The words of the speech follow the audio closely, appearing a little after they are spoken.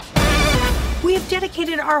We have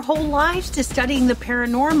dedicated our whole lives to studying the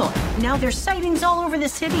paranormal. Now there's sightings all over the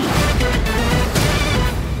city.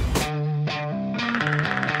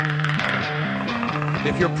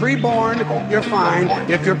 If you're pre-born, you're fine.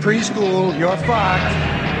 If you're preschool, you're fucked.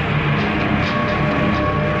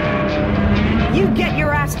 You get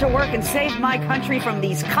your ass to work and save my country from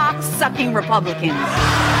these cock-sucking Republicans.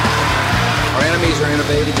 Our enemies are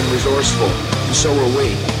innovative and resourceful, and so are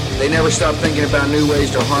we. They never stop thinking about new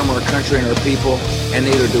ways to harm our country and our people, and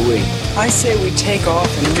neither do we. I say we take off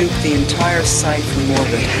and nuke the entire site from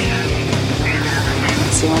orbit.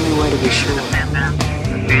 It's the only way to be sure.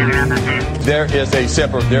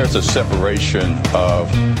 There's a separation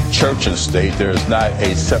of church and state. There is not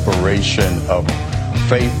a separation of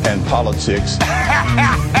faith and politics.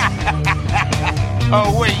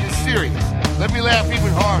 Oh, wait, you're serious? Let me laugh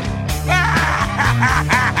even harder.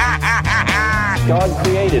 God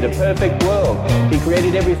created a perfect world. He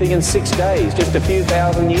created everything in 6 days, just a few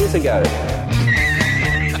thousand years ago.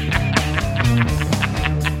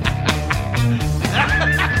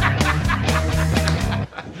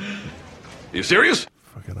 You serious?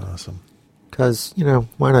 Fucking awesome. Because,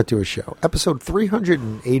 why not do a show? Episode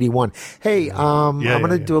 381. Hey, I'm going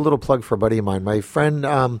to do a little plug for a buddy of mine. My friend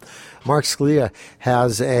Mark Scalia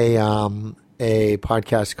has a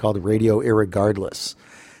podcast called Radio Irregardless.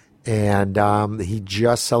 And he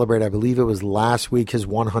just celebrated, I believe it was last week, his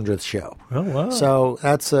 100th show. Oh, wow. So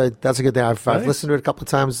that's a good thing. I've listened to it a couple of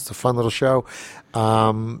times. It's a fun little show.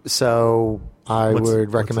 So I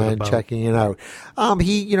would recommend checking it out.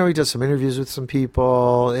 He does some interviews with some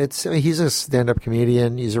people. He's a stand-up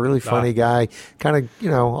comedian. He's a really funny guy, kind of,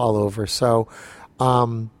 all over. So,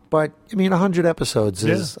 but 100 episodes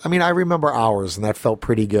is, I remember hours, and that felt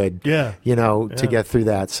pretty good. Yeah. To get through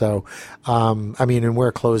that. So, and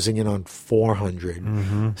we're closing in on 400.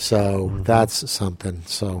 Mm-hmm. So that's something.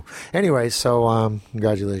 So anyway,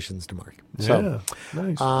 congratulations to Mark. Yeah,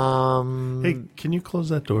 nice. Hey, can you close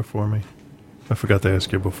that door for me? I forgot to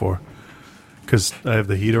ask you before, because I have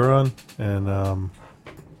the heater on, and I'm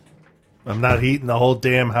not heating the whole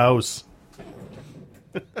damn house.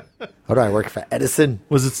 What do I work for, Edison?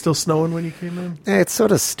 Was it still snowing when you came in? It's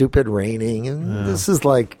sort of stupid raining, and this is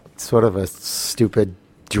like sort of a stupid,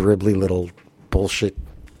 dribbly little bullshit.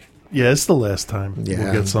 Yeah, it's the last time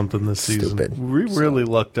we'll get something this stupid. season. We really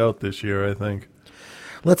lucked out this year, I think.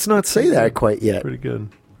 Let's not say that quite yet. Pretty good.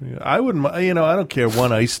 I wouldn't, I don't care.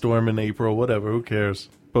 One ice storm in April, whatever, who cares?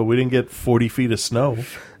 But we didn't get 40 feet of snow.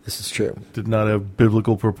 This is true. Did not have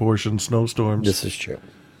biblical proportion snowstorms. This is true.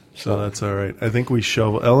 So that's all right. I think we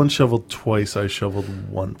shoveled. Ellen shoveled twice. I shoveled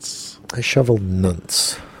once. I shoveled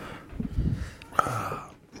nonce.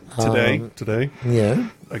 Today? Yeah.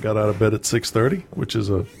 I got out of bed at 6:30, which is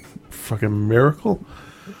a fucking miracle.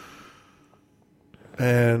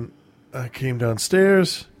 And I came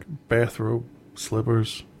downstairs, bathrobe,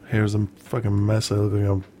 slippers, hair's a fucking mess. I look like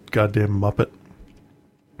a goddamn Muppet.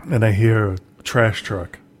 And I hear a trash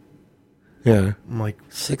truck. Yeah. I'm like,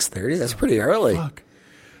 6:30? That's pretty early. Fuck.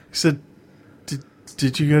 He said,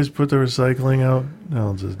 did you guys put the recycling out?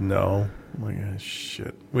 No, says no. I'm like, oh,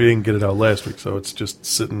 shit. We didn't get it out last week, so it's just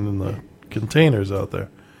sitting in the containers out there.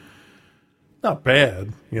 Not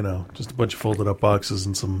bad, just a bunch of folded up boxes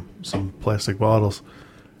and some plastic bottles.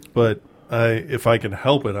 But if I can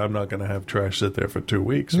help it, I'm not going to have trash sit there for 2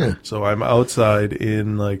 weeks. Right? Yeah. So I'm outside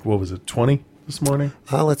in 20 this morning?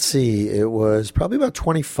 Let's see. It was probably about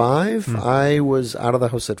 25. I was out of the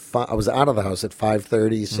house at 5. I was out of the house at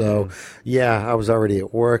 5:30. So I was already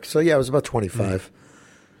at work. So it was about 25.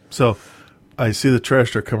 So I see the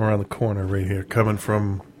trash truck come around the corner right here, coming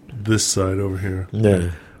from this side over here.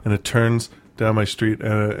 Yeah. And it turns down my street,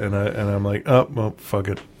 and I'm like, oh, well, fuck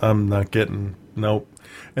it. I'm not getting, nope.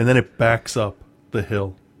 And then it backs up the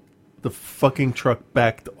hill. The fucking truck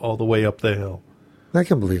backed all the way up the hill. I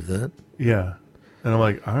can believe that. Yeah. And I'm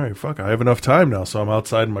like, all right, fuck, I have enough time now. So I'm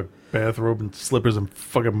outside in my bathrobe and slippers and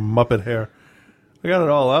fucking Muppet hair. I got it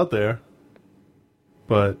all out there.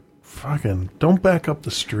 But fucking don't back up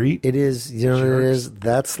the street. It is, what it is?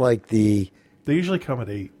 That's like They usually come at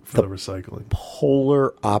 8 for the recycling.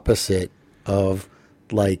 Polar opposite of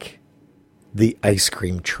the ice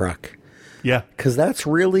cream truck. Yeah. Because that's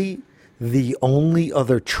really the only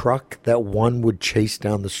other truck that one would chase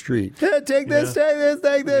down the street. Yeah, take this,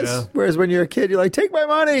 take this. Yeah. Whereas when you're a kid, you're like, take my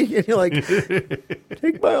money. And you're like,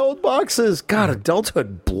 take my old boxes. God,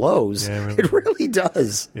 adulthood blows. Yeah, it really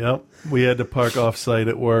does. Yep. We had to park off-site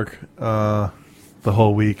at work the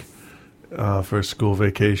whole week for school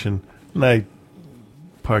vacation. And I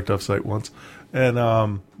parked off-site once. And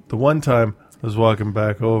the one time I was walking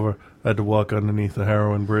back over, I had to walk underneath the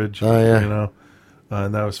Heroin Bridge. Oh, yeah.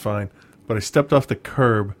 And that was fine. but I stepped off the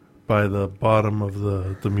curb by the bottom of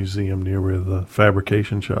the museum near where the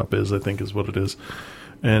fabrication shop is, I think is what it is.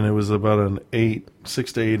 And it was about an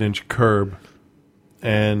 6 to 8 inch curb.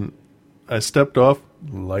 And I stepped off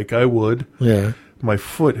like I would. Yeah. My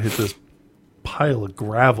foot hit this pile of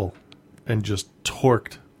gravel and just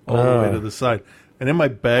torqued all the way to the side. And in my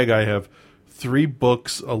bag, I have 3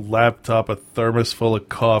 books, a laptop, a thermos full of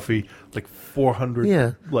coffee, like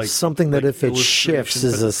 400. Something that if it shifts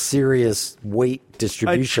is a serious weight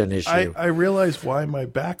distribution issue. I realize why my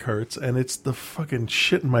back hurts, and it's the fucking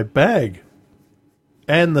shit in my bag.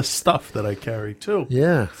 And the stuff that I carry, too.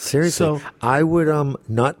 Yeah, seriously. So, I would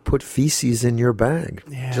not put feces in your bag.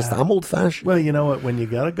 Yeah. I'm old-fashioned. Well, you know what? When you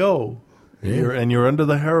got to go, you're under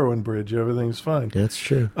the heroin bridge, everything's fine. That's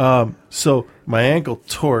true. So my ankle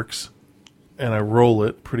torques, and I roll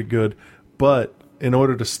it pretty good. But in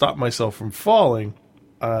order to stop myself from falling,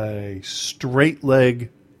 I straight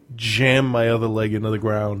leg jam my other leg into the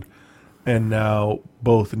ground, and now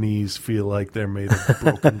both knees feel like they're made of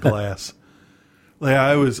broken glass. Like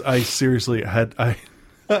I seriously had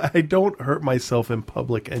I don't hurt myself in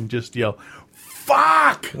public and just yell,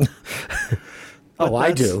 "Fuck!"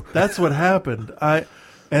 I do. That's what happened.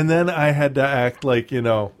 And then I had to act like,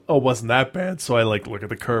 it wasn't that bad. So I look at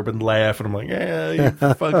the curb and laugh, and I'm like, "Yeah, you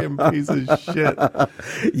fucking piece of shit."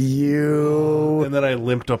 You. And then I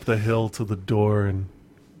limped up the hill to the door and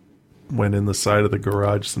went in the side of the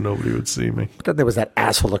garage so nobody would see me. But then there was that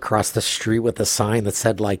asshole across the street with a sign that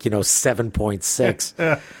said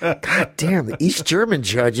 7.6. God damn, the East German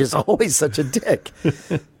judge is always such a dick.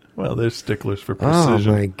 Well, they're sticklers for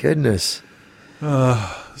precision. Oh my goodness.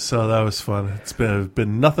 So that was fun. It's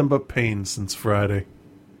been nothing but pain since Friday.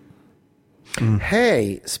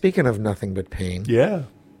 Hey, speaking of nothing but pain. Yeah.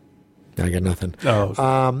 I got nothing.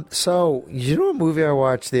 Oh. So, you know what movie I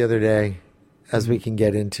watched the other day, as we can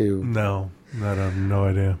get into? No, I have no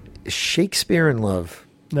idea. Shakespeare in Love.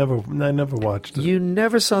 I never watched it. You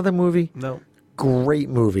never saw the movie? No. Great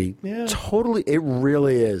movie. Yeah. Totally, it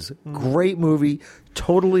really is. Great movie.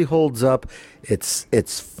 Totally holds up. It's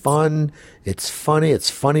fun. It's funny. It's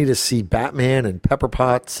funny to see Batman and Pepper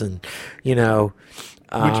Potts and,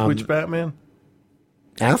 Which Batman?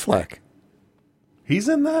 Affleck. He's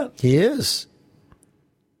in that? He is.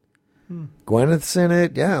 Gwyneth's in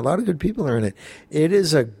it. Yeah, a lot of good people are in it. It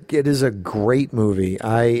is a great movie.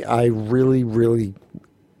 I really, really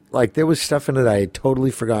there was stuff in it I had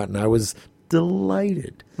totally forgotten. I was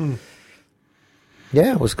delighted.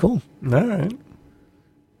 Yeah, it was cool. All right.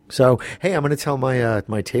 So, hey, I'm going to tell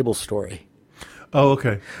my table story. Oh,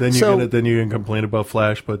 okay. Then you can complain about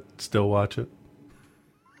Flash, but still watch it.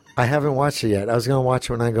 I haven't watched it yet. I was going to watch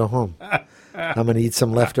it when I go home. I'm going to eat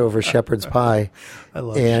some leftover shepherd's pie. I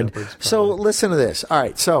love shepherd's pie. So listen to this. All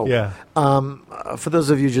right. So for those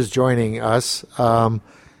of you just joining us,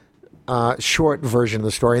 short version of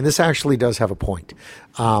the story, and this actually does have a point.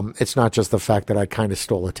 It's not just the fact that I kind of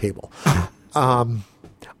stole a table.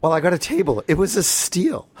 Well, I got a table. It was a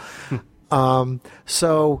steal. We all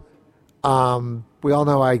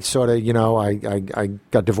know I sort of, I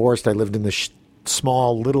got divorced. I lived in the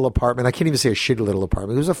small little apartment. I can't even say a shitty little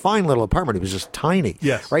apartment. It was a fine little apartment. It was just tiny.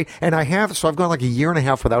 Yes. Right. And I've gone like a year and a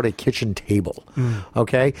half without a kitchen table.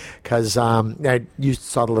 Okay. Because you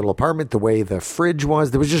saw the little apartment, the way the fridge was.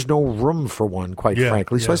 There was just no room for one, quite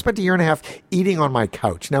frankly. So I spent a year and a half eating on my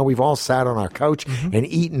couch. Now we've all sat on our couch and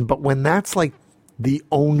eaten, but when that's the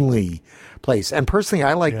only place. And personally,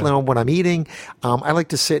 I like when I'm eating, I like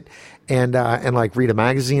to sit and read a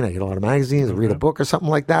magazine. I get a lot of magazines, read a book or something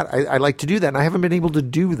like that. I like to do that, and I haven't been able to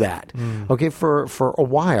do that. Okay, for a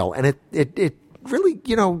while, and it really,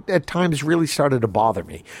 at times really started to bother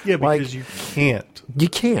me. Yeah, because you can't. You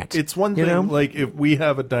can't. It's one thing. Like if we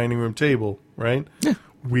have a dining room table, right? Yeah.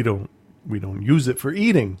 We don't use it for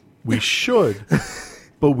eating. We should.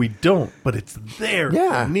 But we don't. But it's there.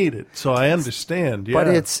 Yeah. If we need it. So I understand. Yeah. But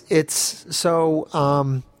it's so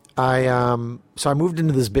I moved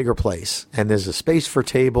into this bigger place, and there's a space for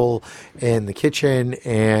table in the kitchen,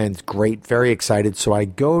 and great, very excited. So I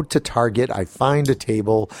go to Target. I find a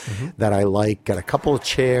table that I like. Got a couple of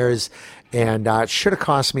chairs, and it should have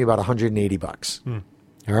cost me about $180.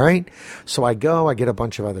 All right. So I go. I get a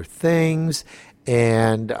bunch of other things,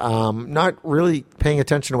 and not really paying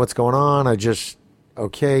attention to what's going on. I just.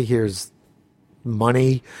 Okay, here's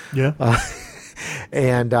money. Yeah.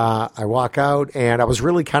 And I walk out, and I was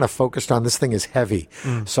really kind of focused on this thing is heavy.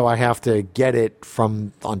 So I have to get it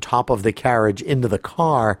from on top of the carriage into the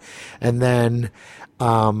car. And then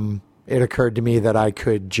it occurred to me that I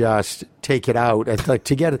could just take it out and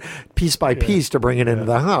to get it piece by piece to bring it into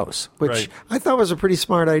the house, which I thought was a pretty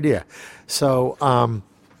smart idea. So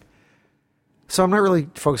So I'm not really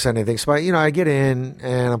focused on anything. So I get in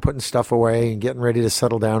and I'm putting stuff away and getting ready to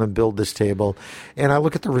settle down and build this table. And I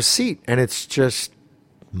look at the receipt and it's just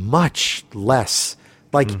much less.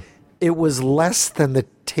 Like it was less than the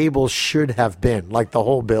table should have been, like the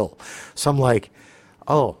whole bill. So I'm like,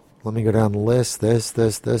 oh, let me go down the list. This.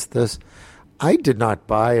 I did not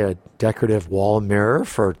buy a decorative wall mirror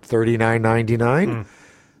for $39.99.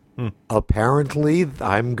 Apparently,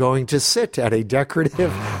 I'm going to sit at a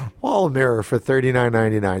decorative wall mirror for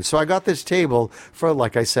 $39.99. So I got this table for,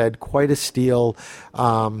 like I said, quite a steal.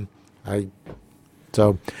 So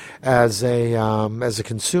as a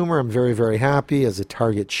consumer, I'm very, very happy. As a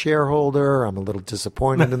Target shareholder, I'm a little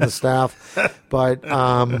disappointed in the staff, but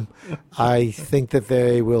I think that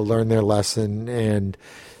they will learn their lesson and.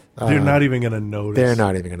 They're not even going to notice. They're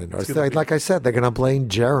not even going to notice. Like I said, they're going to blame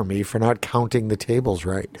Jeremy for not counting the tables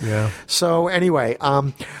right. Yeah. So anyway,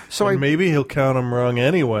 maybe he'll count them wrong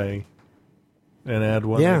anyway, and add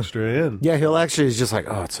one extra in. Yeah, he's just like,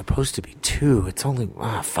 oh, it's supposed to be 2. It's only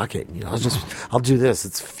fuck it. I'll do this.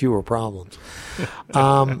 It's fewer problems.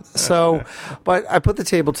 But I put the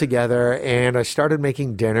table together and I started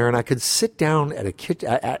making dinner, and I could sit down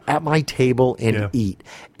at my table and eat,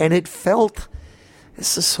 and it felt.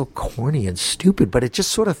 This is so corny and stupid, but it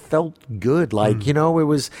just sort of felt good. Like, it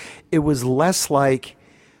was less like,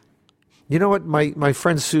 what my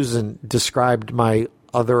friend Susan described my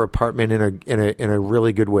other apartment in a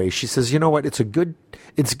really good way. She says, you know what? It's good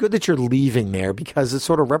that you're leaving there, because it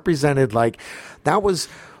sort of represented like that was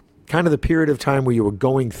kind of the period of time where you were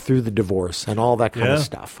going through the divorce and all that kind of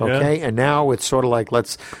stuff. Okay. Yeah. And now it's sort of like,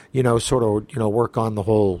 let's, work on the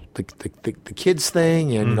whole, the kids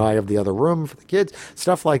thing. And, I have the other room for the kids,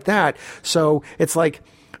 stuff like that. So it's like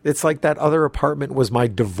that other apartment was my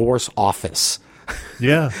divorce office.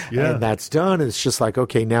 Yeah. Yeah. And that's done. It's just like,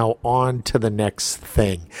 okay, now on to the next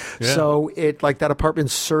thing. Yeah. So it like that apartment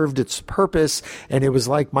served its purpose, and it was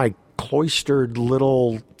like my cloistered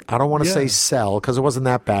little, I don't want to say cell, because it wasn't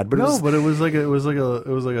that bad, but it was like a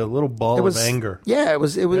little ball of anger. Yeah, it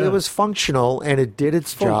was functional, and it did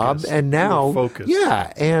its job, and now focus.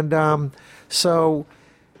 Yeah, and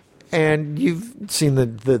and you've seen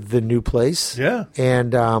the new place,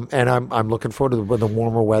 and I'm looking forward to when the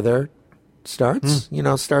warmer weather starts.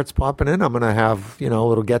 Starts popping in. I'm gonna have a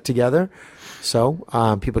little get together.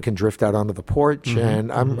 So people can drift out onto the porch,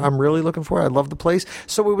 and I'm really looking forward. I love the place.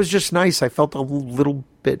 So it was just nice. I felt a little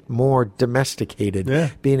bit more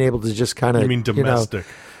domesticated, being able to just kind of. You mean domestic?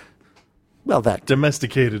 That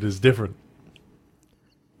domesticated is different.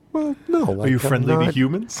 Well, no. Are you friendly to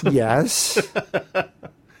humans? Yes.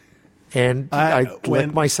 And I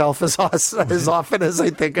lick myself as often as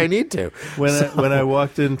I think I need to. When I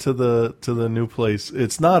walked into the new place,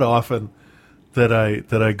 it's not often that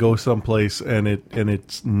I go someplace and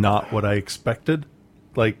it's not what I expected,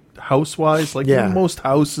 like house wise, like in most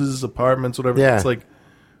houses, apartments, whatever. It's like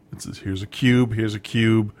here's a cube,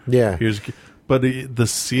 but the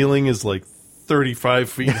ceiling is like 35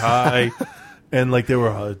 feet high, and like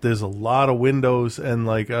there's a lot of windows, and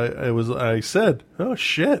like I said, oh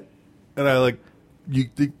shit, and you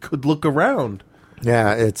could look around.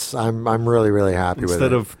 Yeah, I'm really, really happy with it.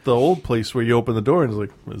 Instead of the old place where you open the door and it's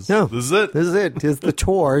like, this is it. This is it. It's the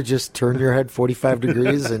tour. Just turn your head 45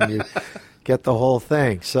 degrees and you get the whole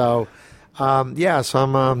thing. So, so I'm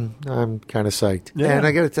kind of psyched. Yeah, and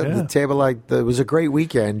I got to the table, it was a great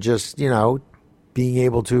weekend, just, being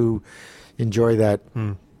able to enjoy that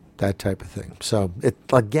type of thing. So,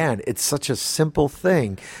 it's such a simple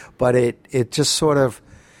thing, but it just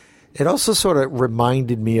it also sort of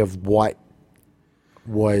reminded me of what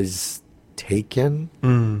was taken,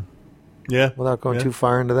 without going too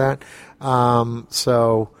far into that.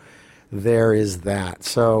 So there is that.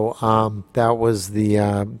 So that was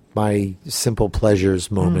the my simple pleasures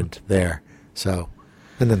moment there. So,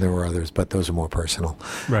 and then there were others, but those are more personal.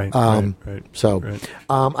 Right. So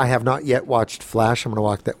I have not yet watched Flash. I'm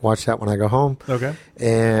going to watch that when I go home. Okay.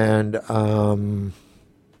 And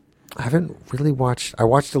I haven't really watched. I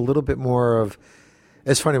watched a little bit more of.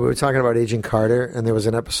 It's funny, we were talking about Agent Carter, and there was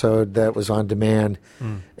an episode that was on demand,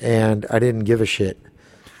 and I didn't give a shit.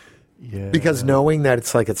 Yeah. Because knowing that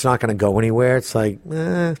it's not going to go anywhere, it's like,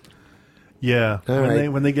 Yeah.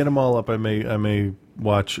 When they get them all up, I may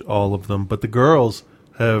watch all of them. But the girls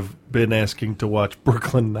have been asking to watch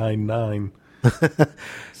Brooklyn Nine-Nine.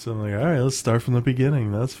 So I'm like, all right, let's start from the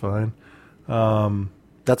beginning. That's fine.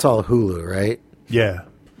 That's all Hulu, right? Yeah.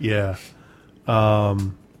 Yeah.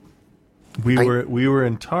 We were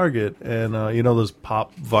in Target, and those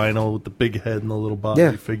pop vinyl with the big head and the little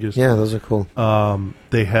Bobby figures. Yeah, those are cool.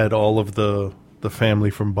 They had all of the family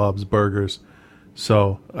from Bob's Burgers,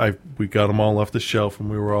 So we got them all off the shelf, and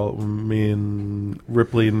me and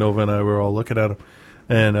Ripley and Nova and I were all looking at them,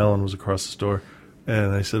 and Ellen was across the store,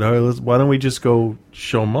 and I said, all right, why don't we just go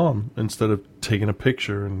show Mom instead of taking a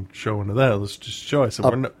picture and showing her that? Let's just show. I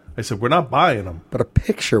said, we're not buying them. But a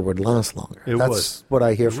picture would last longer. That's what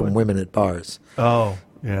I hear from women at bars. Oh,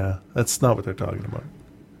 yeah. That's not what they're talking about.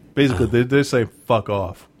 Basically, they're saying fuck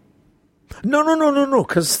off. No,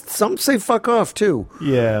 because some say fuck off, too.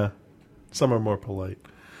 Yeah. Some are more polite.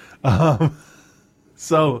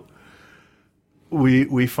 So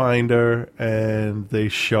we find her, and they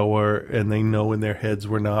show her, and they know in their heads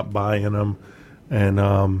we're not buying them. And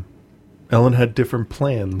Ellen had different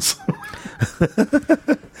plans.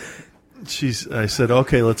 I said,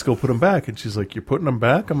 okay, let's go put them back. And she's like, you're putting them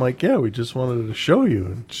back? I'm like, yeah, we just wanted to show you.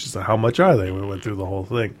 And she's like, how much are they? We went through the whole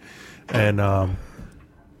thing. And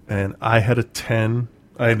I had a 10.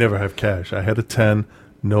 I never have cash. I had a 10.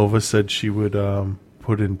 Nova said she would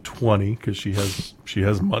put in 20 because she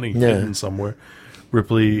has money hidden somewhere.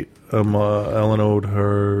 Ripley, Ellen owed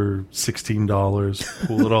her $16.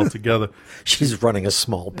 Pull it all together. She's running a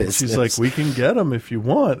small business. She's like, we can get them if you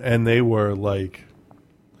want. And they were like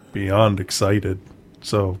beyond excited.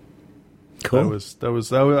 So cool. That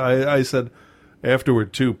was I said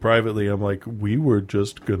afterward too, privately, I'm like, we were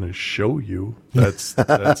just gonna show you. That's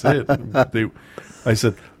it. I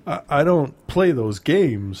said, I don't play those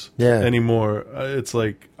games anymore. It's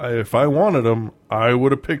like, if I wanted them, I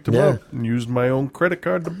would have picked them up and used my own credit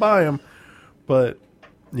card to buy them. But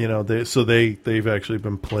they've actually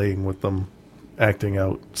been playing with them, acting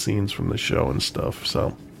out scenes from the show and stuff.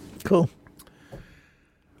 So cool.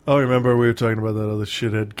 Oh, remember we were talking about that other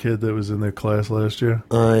shithead kid that was in their class last year?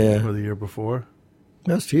 Oh, yeah. Or the year before?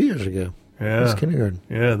 That was 2 years ago. Yeah. It was kindergarten.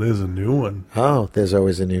 Yeah, there's a new one. Oh, there's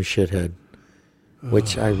always a new shithead,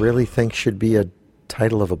 which I really think should be a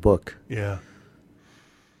title of a book. Yeah.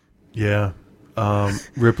 Yeah.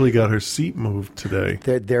 Ripley got her seat moved today.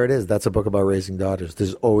 There it is. That's a book about raising daughters.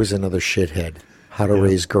 There's always another shithead. How to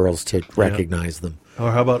raise girls to recognize them.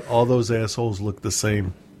 Or how about all those assholes look the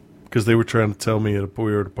same? Because they were trying to tell me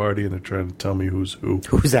we were at a party, and they're trying to tell me who's who.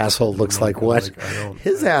 Whose asshole looks like what?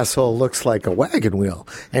 His asshole looks like a wagon wheel,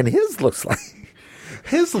 and his looks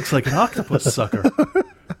like an octopus sucker.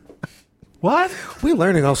 What? We're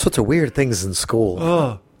learning all sorts of weird things in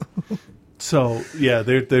school. So yeah,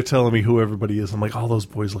 they're telling me who everybody is. I'm like, all those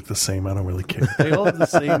boys look the same. I don't really care. They all have the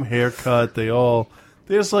same haircut.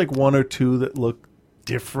 There's like one or two that look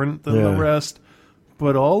different than the rest.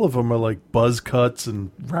 But all of them are like buzz cuts and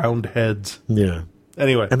round heads. Yeah.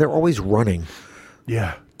 Anyway. And they're always running.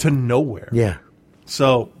 Yeah. To nowhere. Yeah.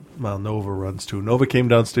 So, Nova runs too. Nova came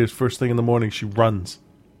downstairs first thing in the morning. She runs.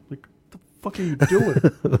 Like, what the fuck are you doing?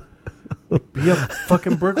 Be a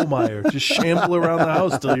fucking Bricklemeyer. Just shamble around the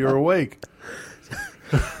house till you're awake.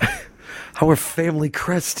 Our family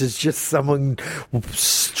crest is just someone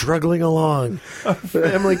struggling along. Our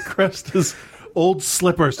family crest is old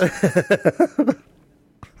slippers.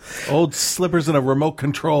 Old slippers and a remote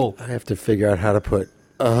control. I have to figure out how to put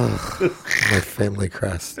my family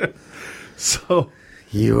crest. So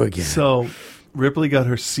you again. So Ripley got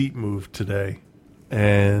her seat moved today,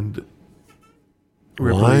 and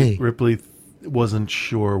Ripley wasn't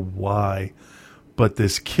sure why, but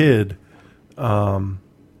this kid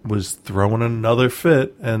was throwing another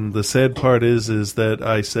fit, and the sad part is that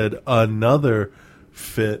I said another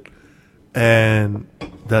fit, and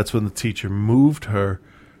that's when the teacher moved her.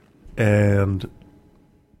 And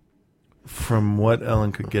from what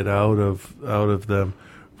Ellen could get out of them,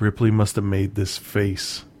 Ripley must have made this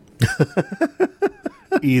face,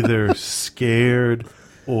 either scared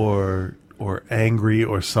or angry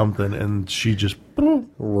or something, and she just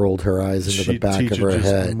rolled her eyes into the back of her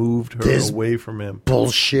head. Moved her away from him.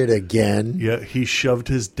 Bullshit again. Yeah, he shoved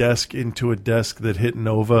his desk into a desk that hit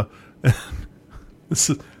Nova. This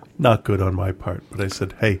is not good on my part, but I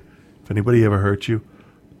said, "Hey, if anybody ever hurt you,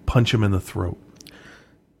 punch him in the throat."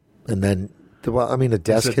 And then, a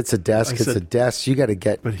desk hits a desk, hits a desk. You got to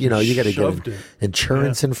get, you got to get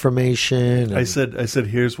insurance information. I said,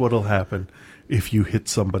 here's what'll happen if you hit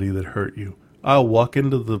somebody that hurt you. I'll walk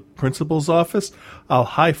into the principal's office. I'll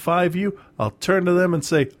high five you. I'll turn to them and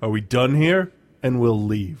say, "Are we done here?" And we'll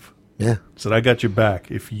leave. Yeah. I said, I got your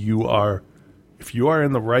back. If you are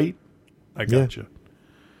in the right, I got you.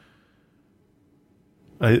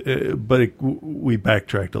 We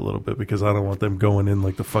backtracked a little bit because I don't want them going in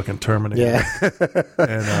like the fucking Terminator. Yeah.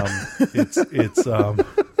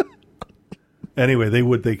 And anyway,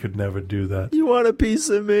 they could never do that. You want a piece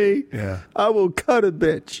of me? Yeah. I will cut a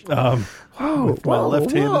bitch. With my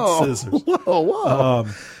left-handed scissors. Whoa.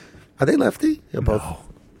 Are they lefty?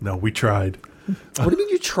 No, we tried. What do you mean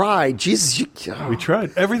you tried? Jesus, We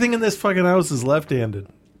tried. Everything in this fucking house is left-handed.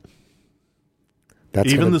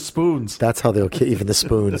 Even the spoons. That's how they'll kill. Even the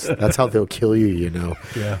spoons. That's how they'll kill you. You know.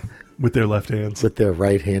 Yeah, with their left hands. With their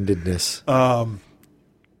right-handedness. What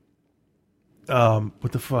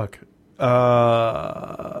the fuck?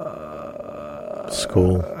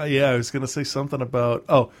 School. Yeah, I was gonna say something about.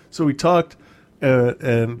 Oh, so we talked,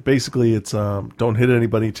 and basically it's don't hit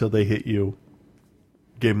anybody until they hit you.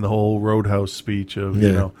 Gave him the whole Roadhouse speech of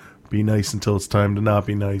you know, be nice until it's time to not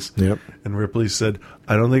be nice. Yep. And Ripley said,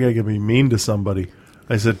 I don't think I can be mean to somebody.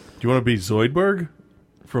 I said, do you want to be Zoidberg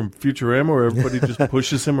from Futurama where everybody just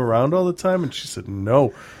pushes him around all the time? And she said,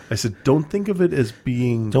 no. I said, don't think of it as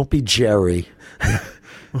being... Don't be Jerry. I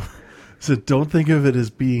said, don't think of it as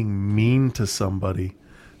being mean to somebody.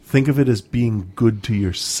 Think of it as being good to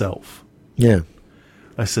yourself. Yeah.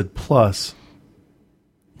 I said, plus,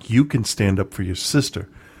 you can stand up for your sister.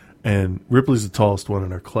 And Ripley's the tallest one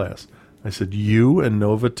in her class. I said, you and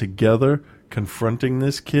Nova together confronting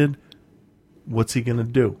this kid, what's he going to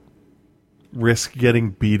do? Risk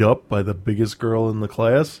getting beat up by the biggest girl in the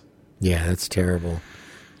class? Yeah, that's terrible.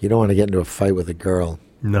 You don't want to get into a fight with a girl.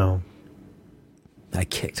 No. I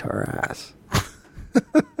kicked her ass.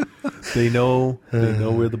 They know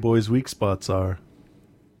where the boys' weak spots are.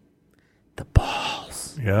 The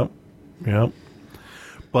balls. Yep.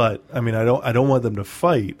 But I mean, I don't want them to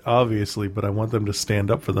fight, obviously, but I want them to stand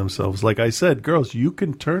up for themselves. Like I said, girls, you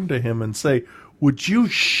can turn to him and say, "Would you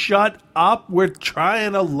shut up? We're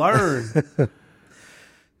trying to learn."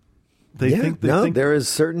 Think there is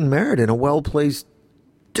certain merit in a well-placed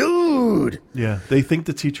dude. Yeah, they think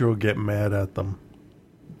the teacher will get mad at them,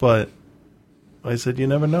 but I said, you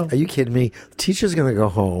never know. Are you kidding me? The teacher's going to go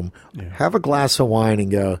home, have a glass of wine, and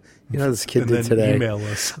go, you know, this kid did today. Email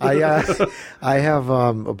us. I have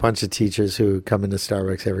a bunch of teachers who come into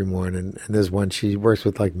Starbucks every morning, and there's one, she works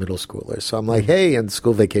with like middle schoolers. So I'm like, hey, and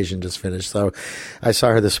school vacation just finished. So I saw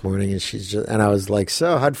her this morning, and I was like,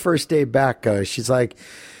 so how'd first day back go? She's like,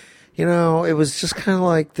 you know, it was just kind of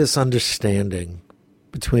like this understanding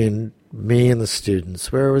between me and the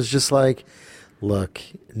students where it was just like, look,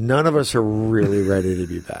 none of us are really ready to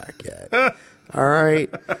be back yet. All right.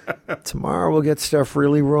 Tomorrow we'll get stuff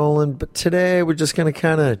really rolling, but today we're just going to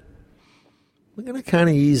kind of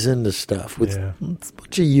ease into stuff with a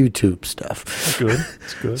bunch of YouTube stuff. That's good.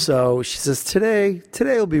 It's good. So she says today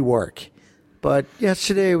will be work. But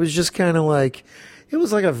yesterday it was just kind of like, it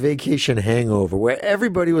was like a vacation hangover where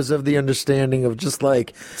everybody was of the understanding of just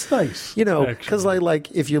like, it's nice, you know, because like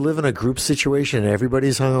if you live in a group situation and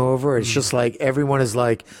everybody's hungover, it's just like everyone is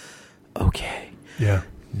like, okay,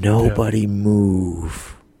 nobody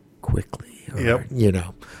move quickly, or, you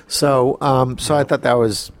know. So, so I thought that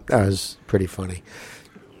was pretty funny.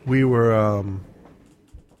 We were.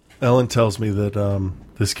 Ellen tells me that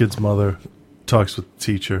this kid's mother talks with the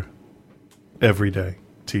teacher every day.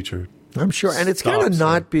 Teacher. I'm sure. And it's going to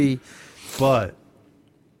not be. But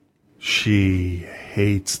she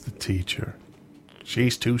hates the teacher.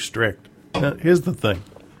 She's too strict. Now, here's the thing.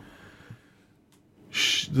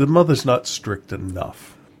 The mother's not strict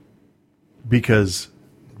enough. Because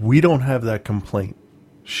we don't have that complaint.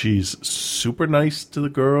 She's super nice to the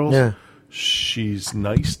girls. Yeah. She's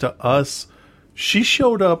nice to us. She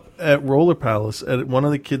showed up at Roller Palace at one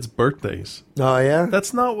of the kids' birthdays. Oh, yeah?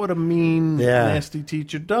 That's not what a mean, nasty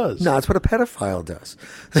teacher does. No, it's what a pedophile does.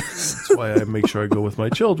 That's why I make sure I go with my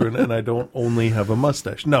children and I don't only have a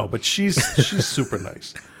mustache. No, but she's super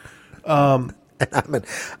nice. I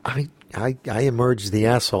emerged the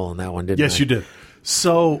asshole in that one, didn't I? Yes, you did.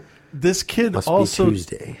 So this kid also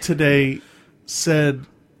today said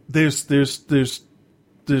there's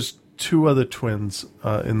two other twins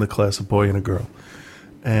in the class, a boy and a girl.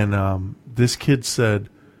 And this kid said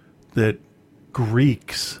that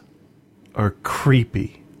Greeks are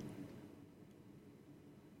creepy.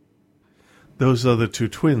 Those other two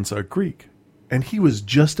twins are Greek. And he was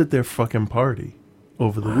just at their fucking party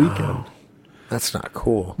over the weekend. That's not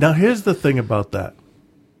cool. Now, here's the thing about that.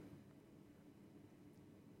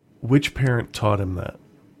 Which parent taught him that?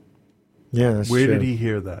 Yeah, that's Where true. did he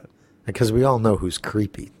hear that? Because we all know who's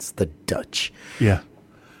creepy. It's the Dutch. Yeah.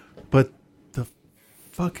 But the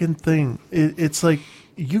fucking thing, it's like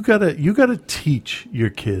you gotta teach your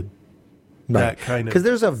kid that kind of, because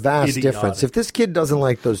there's a vast idiotic difference. If this kid doesn't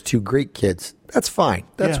like those two Greek kids, that's fine.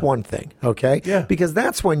 That's one thing, okay? Yeah. Because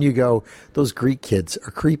that's when you go, those Greek kids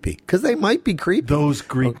are creepy. Because they might be creepy. Those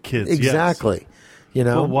Greek kids, exactly. Yes. You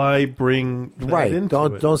know, but why bring that into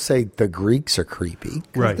it? Don't say the Greeks are creepy.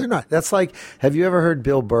 Right. They're not. That's like, have you ever heard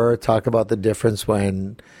Bill Burr talk about the difference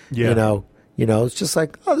when, you know, You know, it's just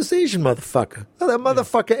like, oh, this Asian motherfucker. Oh, that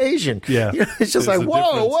motherfucker Asian. Yeah. You know, it's just There's like, a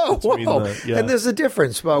whoa. difference between And there's a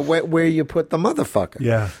difference about where you put the motherfucker.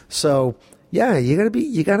 Yeah. So, yeah, you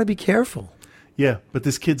gotta be careful. Yeah, but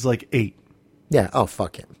this kid's like 8. Yeah. Oh,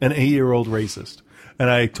 fuck him. An 8-year-old racist. And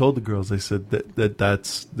I told the girls, I said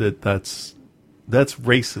that's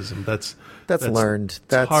racism. That's learned.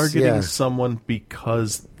 That's targeting someone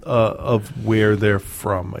because of where they're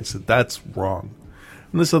from. I said, that's wrong.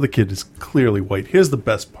 And this other kid is clearly white. Here's the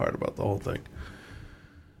best part about the whole thing.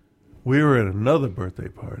 We were at another birthday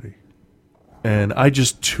party, and I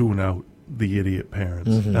just tune out the idiot parents.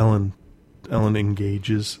 Mm-hmm. Ellen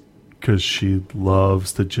engages because she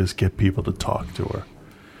loves to just get people to talk to her.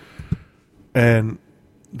 And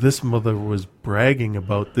this mother was bragging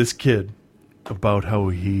about this kid, about how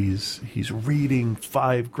he's reading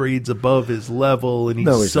 5 grades above his level, and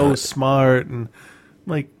he's so smart. And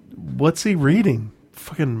I'm like, what's he reading?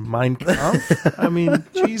 Fucking Mein Kampf? I mean,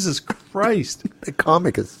 Jesus Christ. The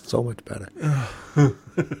comic is so much better.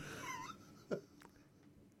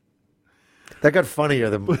 That got funnier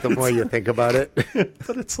the more you think about it.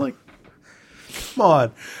 But it's like, come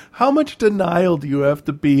on. How much denial do you have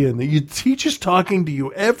to be in? Your teacher's talking to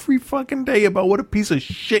you every fucking day about what a piece of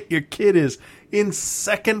shit your kid is in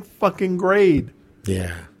 2nd fucking grade.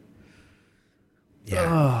 Yeah.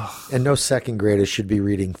 Yeah. And no 2nd graders should be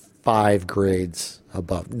reading 5 grades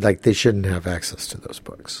above. Like, they shouldn't have access to those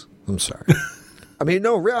books. I'm sorry. I mean,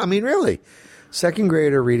 really. 2nd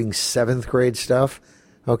grader reading 7th grade stuff,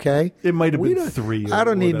 okay? It might have been 3. I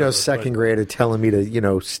don't need no 2nd grader telling me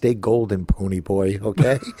to, stay golden, pony boy,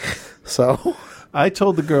 okay? So I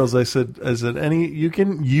told the girls, I said you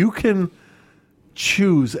can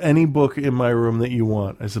choose any book in my room that you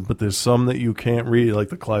want. I said, but there's some that you can't read, like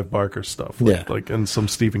the Clive Barker stuff, and some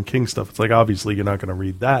Stephen King stuff. It's like, obviously you're not going to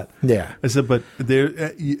read that. Yeah. I said, but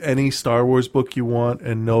there, any Star Wars book you want,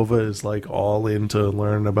 and Nova is like all into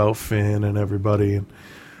learning about Finn and everybody.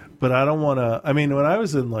 But I don't want to. I mean, when I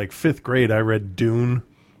was in like 5th grade, I read Dune.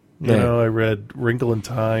 I read Wrinkle in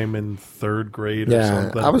Time in 3rd grade or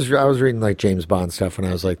something. I was reading like James Bond stuff when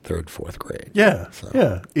I was like 3rd, 4th grade. Yeah, so.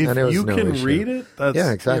 Yeah. If you can read it, that's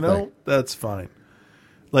exactly. That's fine.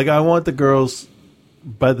 Like, I want the girls,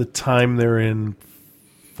 by the time they're in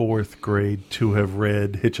 4th grade, to have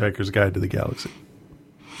read Hitchhiker's Guide to the Galaxy.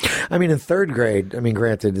 I mean, in 3rd grade,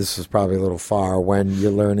 granted, this is probably a little far when you're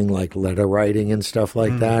learning like letter writing and stuff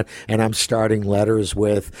like that. And I'm starting letters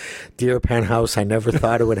with, "Dear Penthouse, I never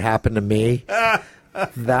thought it would happen to me."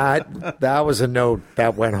 That was a note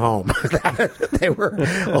that went home. They were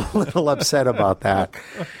a little upset about that.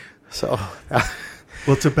 So,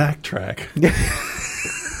 well, to backtrack,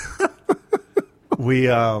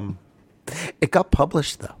 it got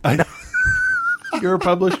published though. I know. You're a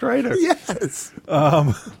published writer. Yes.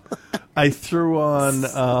 I threw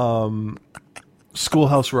on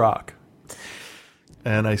Schoolhouse Rock,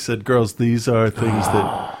 and I said, "Girls, these are things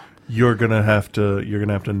that you're gonna have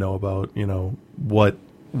to know about. What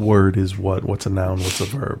word is what's a noun, what's a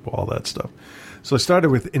verb, all that stuff." So I started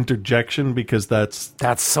with interjection because that's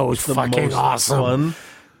so fucking most awesome.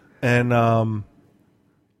 Fun.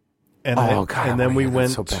 And then we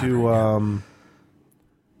went to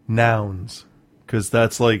nouns. Because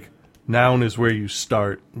that's like, noun is where you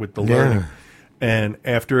start with the learning. And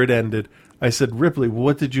after it ended, I said, "Ripley,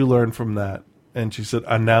 what did you learn from that?" And she said,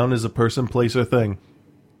 "A noun is a person, place, or thing."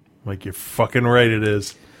 I'm like, "You're fucking right, it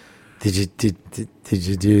is." Did you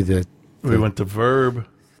do the we went to verb.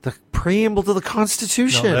 The preamble to the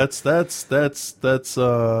Constitution. No, that's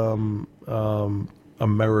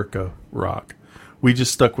America Rock. We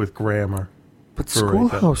just stuck with grammar. But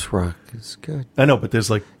Schoolhouse Rock is good. I know, but there's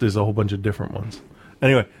a whole bunch of different ones.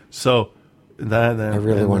 Anyway, so that I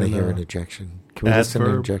really want to hear an ejection. Can we listen to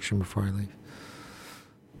an ejection before I leave?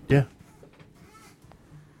 Yeah.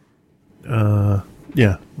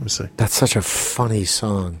 Yeah. Let me see. That's such a funny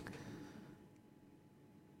song.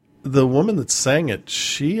 The woman that sang it,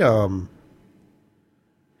 she died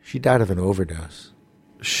of an overdose.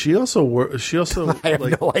 She also I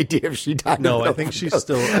have no idea if she died. No, I think she's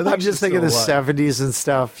still. I'm just thinking the 70s and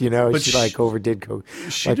stuff. But she like overdid coke.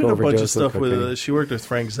 She did a bunch of stuff with. She worked with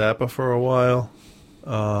Frank Zappa for a while.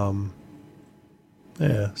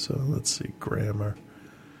 Yeah. So let's see, grammar.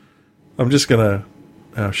 I'm just gonna.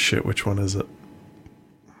 Oh shit! Which one is it?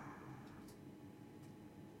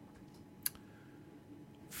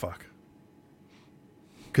 Fuck.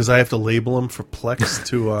 Because I have to label them for Plex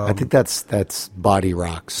to. I think that's Body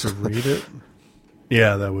Rocks. To read it.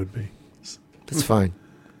 Yeah, that would be. That's fine.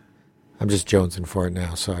 I'm just jonesing for it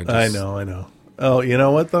now, so I know. Oh, you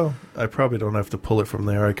know what though? I probably don't have to pull it from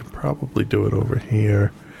there. I can probably do it over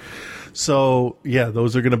here. So, yeah,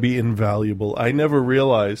 those are going to be invaluable. I never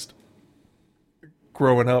realized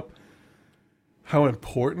growing up how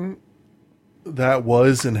important that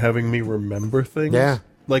was in having me remember things. Yeah.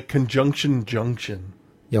 Like conjunction junction.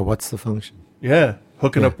 Yeah, what's the function? Yeah.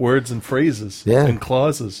 Hooking up words and phrases and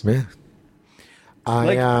clauses. Yeah.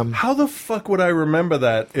 How the fuck would I remember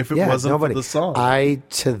that if it wasn't for the song?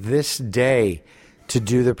 To this day, to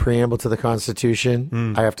do the preamble to the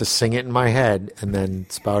Constitution, I have to sing it in my head and then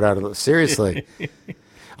spout out of it. Seriously.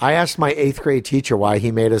 I asked my 8th grade teacher why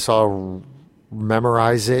he made us all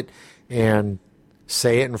memorize it and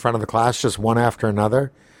say it in front of the class just one after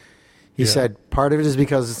another. He said part of it is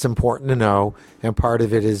because it's important to know, and part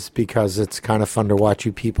of it is because it's kind of fun to watch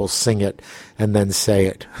you people sing it and then say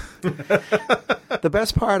it. The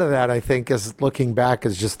best part of that, I think, is looking back,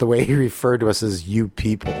 is just the way he referred to us as you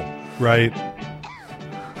people. Right.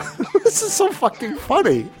 This is so fucking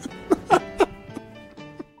funny.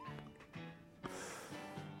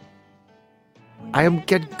 I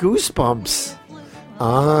get goosebumps.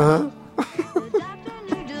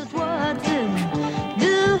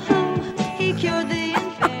 Cured the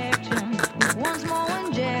infection. One small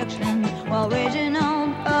injection while raging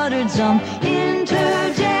on, uttered some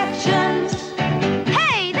interjections.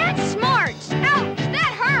 Hey, that's smart! Ouch,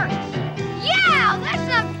 that hurts! Yeah, that's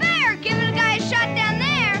not fair! Giving a guy a shot down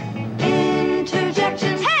there!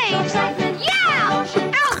 Interjections. Hey! Excitement. Yeah! Ouch!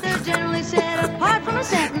 They're generally set apart from a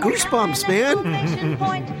sentence. Goosebumps, man!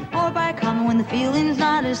 Point, or by comma when the feeling's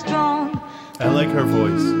not as strong. I like her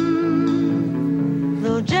voice.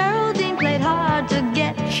 Though Geraldine played hard to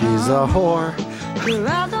get. She's a whore.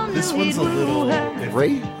 This one's a little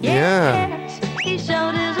right? Yeah. He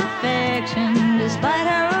showed his affection despite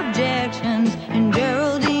her objections, and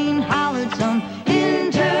Geraldine hollered some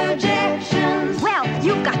interjections. Well,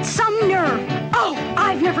 you've got some nerve. Oh,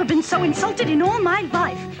 I've never been so insulted in all my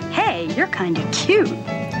life. Hey, you're kind of cute.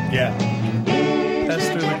 Yeah.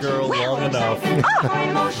 Pester the girl long enough.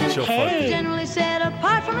 She'll fuck you. Generally set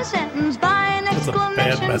apart from a sentence by an That's a bad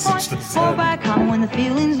exclamation message to point, send. or by a comma when the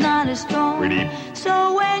feeling's not as strong. Pretty.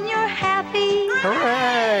 So when you're happy,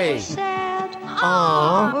 hooray, sad,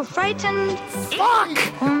 aww, or frightened,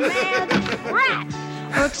 fuck, or mad, rat,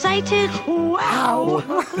 or excited, wow,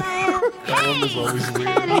 or glad, hey,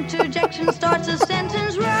 an interjection starts a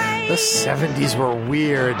sentence right. The 70s were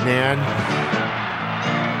weird, man.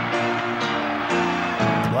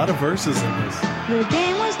 A lot of verses in this. The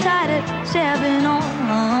game was tied at 7-all.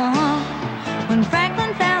 When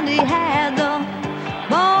Franklin found he had the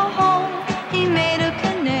ball, he made a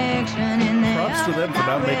connection in the Props to them for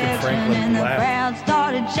not making Franklin and the laugh. crowd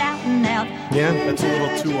started shouting out. Yeah, that's a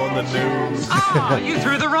little too on the news. Oh, you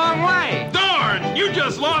threw the wrong way. Darn, you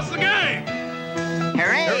just lost the game.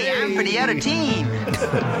 Hooray, I'm for the other team.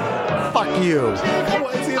 Fuck you.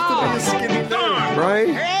 Why does he have to be a skinny darn?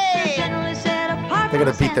 Right? They're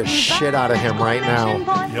gonna beat the shit out of him right now.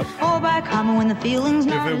 Yep. Or by a comma when the feeling's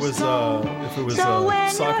If not it was a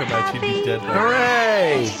soccer match, he'd be dead now.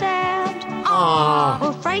 Hooray! sad,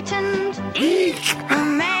 or frightened, or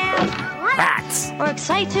mad, rats, or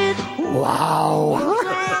excited. Wow.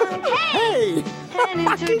 Hey! An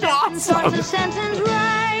interjection starts a sentence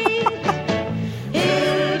right.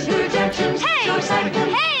 Interjections. Hey!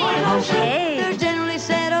 Hey! Or emotion. hey! They're generally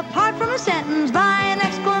set apart from a sentence by an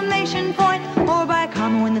exclamation point, or by a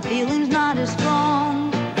comma when the feeling's not as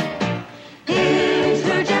strong.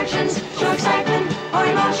 Interjections show excitement or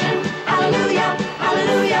emotion. Hallelujah,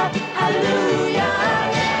 hallelujah, hallelujah.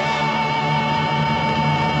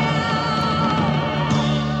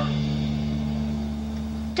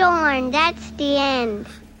 Darn, that's the end.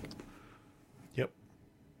 Yep.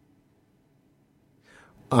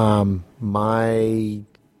 My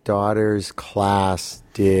daughter's class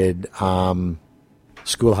did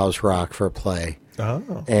Schoolhouse Rock for a play.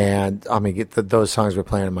 Oh. And I mean, those songs were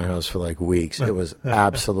playing in my house for like weeks. It was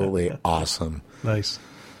absolutely awesome. Nice.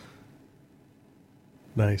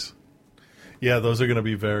 Nice. Yeah, those are going to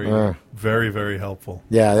be very, very, very helpful.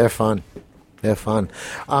 Yeah, they're fun. They're fun.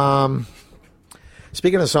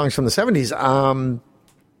 Speaking of songs from the 70s,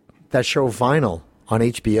 that show Vinyl on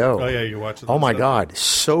HBO. Oh, yeah, you watch it. Oh, my God.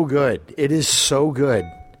 So good. It is so good.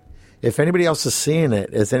 If anybody else is seeing it,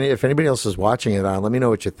 if anybody else is watching it, let me know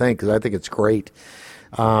what you think, because I think it's great.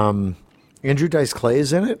 Andrew Dice Clay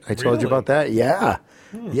is in it. I told you about that. Yeah.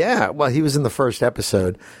 Yeah. Well, he was in the first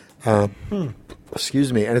episode.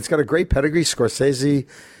 Excuse me. And it's got a great pedigree. Scorsese.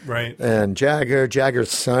 Right. And Jagger. Jagger's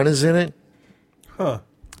son is in it. Huh.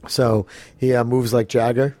 So he moves like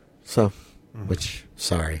Jagger. So, which,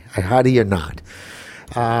 sorry. How do you not?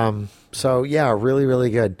 So, yeah, really, really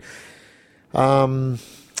good.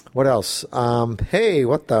 What else? Hey,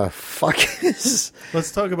 what the fuck is...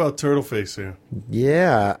 Let's talk about Turtleface here.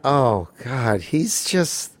 Yeah. Oh, God. He's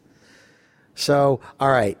just... So, all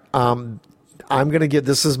right. I'm going to give...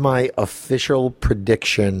 This is my official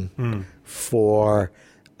prediction for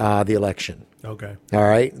the election. Okay. All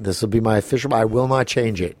right? This will be my official... I will not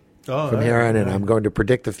change it from here on in. I'm going to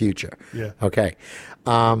predict the future. Yeah. Okay.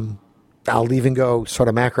 I'll even go sort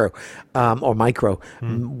of macro or micro.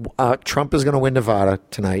 Trump is going to win Nevada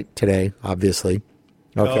today, obviously.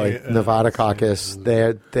 Okay, Nevada caucus.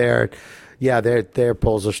 Their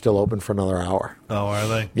polls are still open for another hour. Oh, are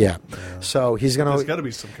they? Yeah. So he's going to. There's got to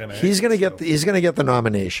be some kind of. He's going to get. He's going to get the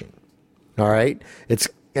nomination. All right.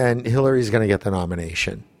 And Hillary's going to get the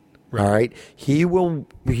nomination. Right. All right. He will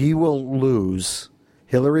lose.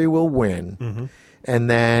 Hillary will win, and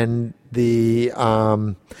then the.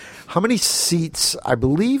 How many seats? I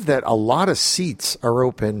believe that a lot of seats are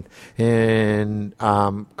open in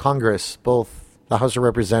Congress, both the House of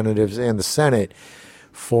Representatives and the Senate,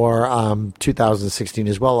 for 2016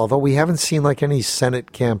 as well. Although we haven't seen like any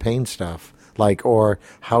Senate campaign stuff, or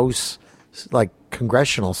House,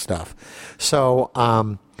 congressional stuff. So,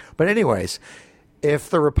 but anyways, if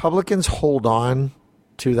the Republicans hold on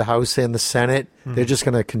to the House and the Senate, they're just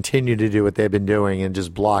going to continue to do what they've been doing and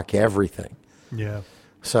just block everything. Yeah.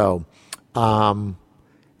 So, and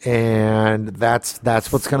that's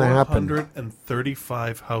what's going to happen.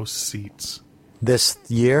 435 House seats this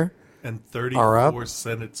year, and 34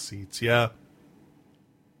 Senate seats. Yeah,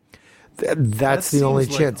 that's the only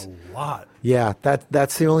chance. A lot. Yeah,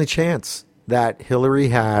 that's the only chance that Hillary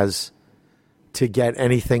has to get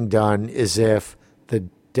anything done is if the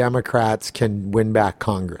Democrats can win back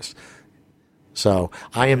Congress. So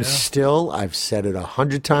I am still. I've said it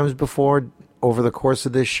 100 times before. Over the course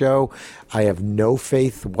of this show, I have no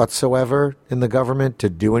faith whatsoever in the government to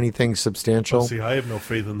do anything substantial. Well, see, I have no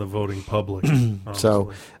faith in the voting public.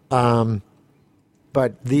 So,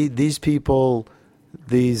 but these people,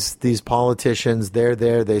 these politicians, they're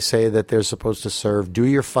there. They say that they're supposed to serve. Do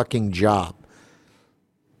your fucking job.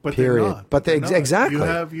 But period. They're not. But they're not. Exactly. You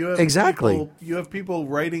have exactly. You have people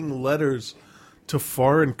writing letters to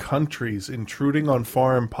foreign countries, intruding on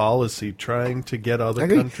foreign policy, trying to get other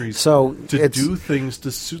countries to do things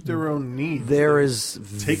to suit their own needs.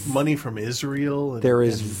 Take money from Israel. There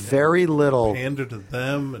is very little pander to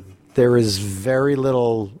them. There is very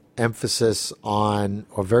little emphasis on,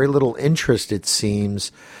 or very little interest, it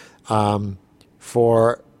seems,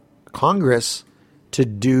 for Congress to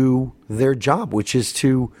do their job, which is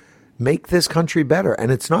to make this country better.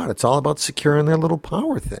 And it's not. It's all about securing their little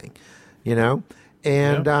power thing.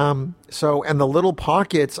 And and the little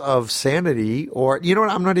pockets of sanity, or you know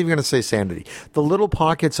what, I'm not even going to say sanity, the little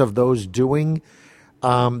pockets of those doing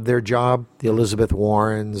their job, the Elizabeth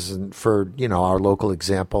Warrens, and for our local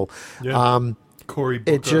example, Cory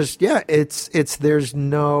Booker. It just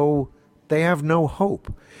they have no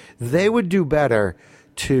hope. They would do better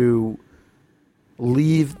to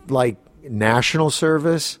leave national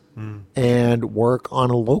service and work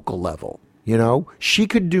on a local level. She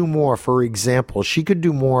could do more. For example, she could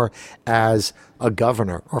do more as a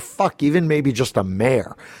governor, or even maybe just a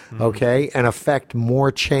mayor, okay, and affect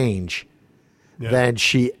more change than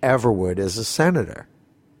she ever would as a senator.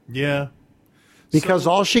 Yeah. Because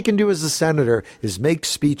all she can do as a senator is make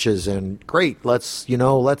speeches and let's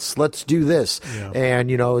do this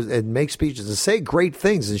and make speeches and say great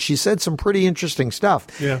things. And she said some pretty interesting stuff.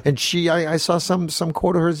 Yeah. And I saw some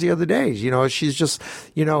quote of hers the other day. She's just,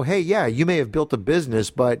 hey, yeah, you may have built a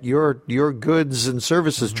business, but your goods and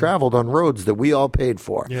services traveled on roads that we all paid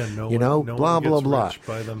for. Yeah, no blah, one blah, gets blah. rich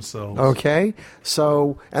by themselves. Okay.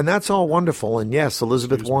 So, and that's all wonderful. And yes,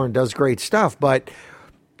 Elizabeth Warren does great stuff, but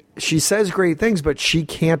she says great things, but she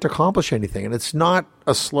can't accomplish anything. And it's not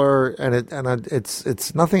a slur, and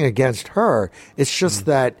it's nothing against her. It's just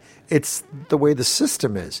that it's the way the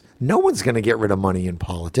system is. No one's going to get rid of money in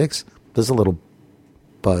politics. There's a little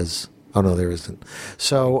buzz. Oh no, there isn't.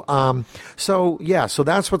 So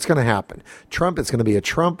that's what's going to happen. It's going to be a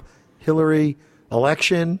Trump-Hillary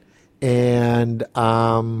election, and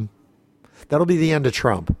that'll be the end of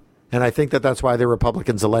Trump. And I think that's why the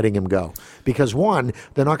Republicans are letting him go. Because, one,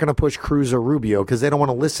 they're not going to push Cruz or Rubio because they don't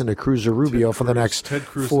want to listen to Cruz or Rubio for the next 4 years. Ted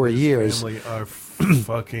Cruz and his family are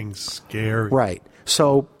fucking scary. Right.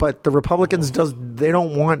 So, but the Republicans, they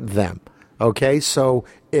don't want them. Okay? So,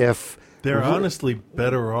 if... They're honestly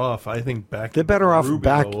better off, I think, they're better off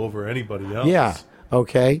Rubio over anybody else. Yeah.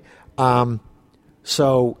 Okay.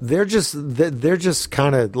 So they're just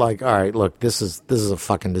kind of like, all right, look, this is a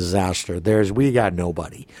fucking disaster. We got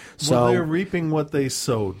nobody. So they're reaping what they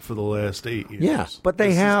sowed for the last 8 years. Yeah, but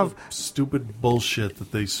they have the stupid bullshit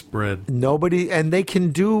that they spread. Nobody, and they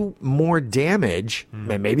can do more damage.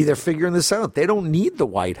 And maybe they're figuring this out. They don't need the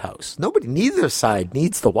White House. Neither side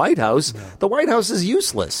needs the White House. No. The White House is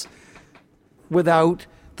useless without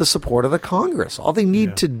the support of the Congress. All they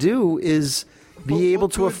need to do is be able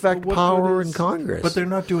to affect power in Congress. But they're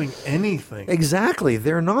not doing anything. Exactly,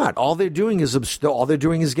 they're not. All they're doing is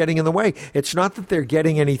getting in the way. It's not that they're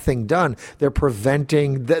getting anything done. They're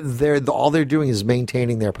preventing. All they're doing is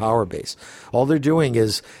maintaining their power base. All they're doing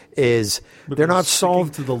is they're not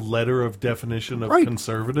solving to the letter of definition of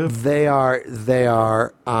conservative.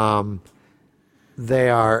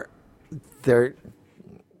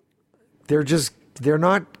 They're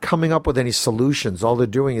not coming up with any solutions. All they're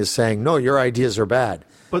doing is saying, no, your ideas are bad.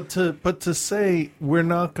 But to say we're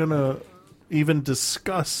not going to even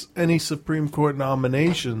discuss any Supreme Court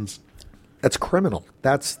nominations. That's criminal.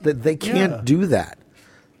 They can't do that.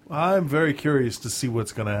 I'm very curious to see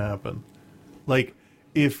what's going to happen. Like,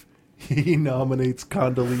 if he nominates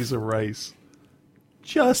Condoleezza Rice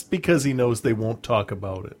just because he knows they won't talk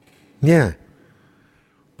about it. Yeah.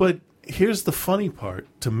 But here's the funny part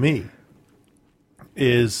to me.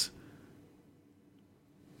 Is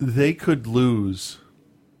they could lose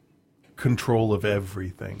control of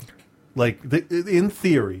everything. Like, in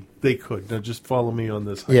theory, they could. Now, just follow me on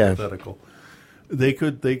this hypothetical. They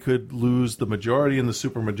could lose the majority and the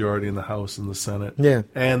supermajority in the House and the Senate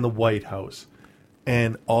and the White House.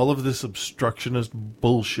 And all of this obstructionist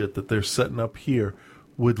bullshit that they're setting up here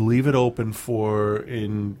would leave it open for,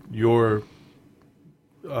 in your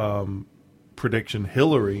prediction,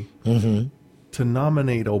 Hillary to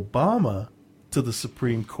nominate Obama to the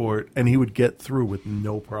Supreme Court, and he would get through with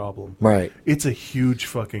no problem. Right. It's a huge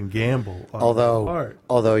fucking gamble on their part.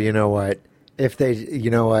 Although, you know what?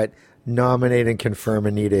 Nominate and confirm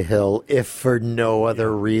Anita Hill, if for no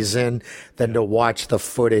other reason than to watch the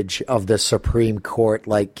footage of the Supreme Court,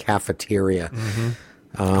 like, cafeteria.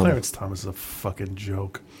 Clarence Thomas is a fucking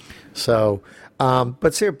joke. So,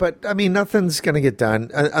 but I mean, nothing's going to get done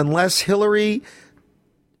unless Hillary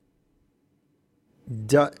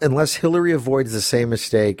avoids the same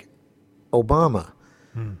mistake Obama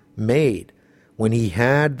made when he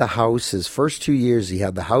had the House. His first 2 years, he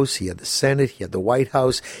had the House, he had the Senate, he had the White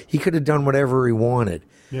House. He could have done whatever he wanted.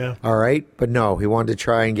 Yeah. All right. But no, he wanted to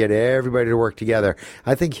try and get everybody to work together.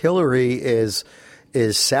 I think Hillary is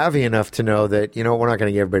savvy enough to know that, we're not going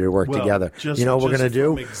to get everybody to work together. You know what we're going to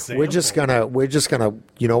do? We're just going to,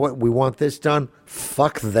 you know what? We want this done.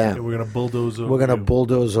 Fuck them. Yeah, we're going to bulldoze over We're going to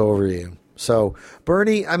bulldoze over you. So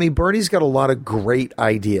Bernie's got a lot of great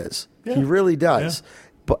ideas. Yeah. He really does.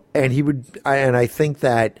 Yeah. And I think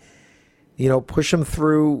that, push him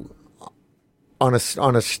through on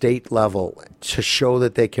a state level to show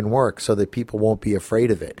that they can work so that people won't be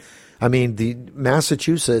afraid of it. I mean, the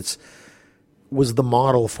Massachusetts was the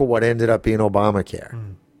model for what ended up being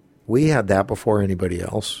Obamacare. We had that before anybody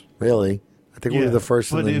else, really. I think we were the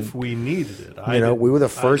first. But if we needed it, we were the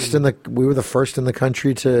first in the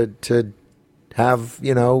country to have,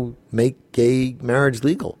 make gay marriage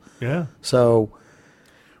legal. Yeah. So,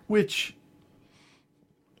 which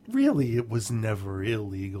really it was never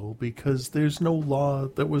illegal because there's no law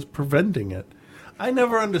that was preventing it. I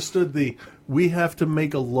never understood we have to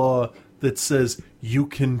make a law that says you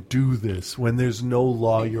can do this when there's no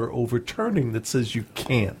law you're overturning that says you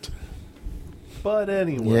can't. But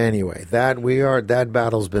anyway. That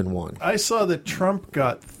battle's been won. I saw that Trump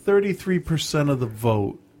got 33% of the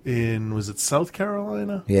vote in, was it South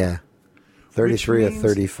Carolina? Yeah. 33 or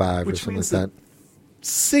 35 or something like that.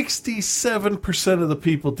 67% of the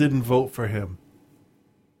people didn't vote for him.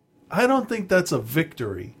 I don't think that's a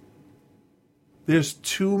victory. There's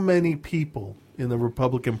too many people in the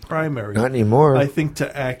Republican primary. Not anymore. I think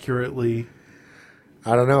to accurately.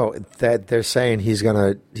 I don't know that they're saying he's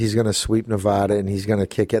gonna sweep Nevada and he's gonna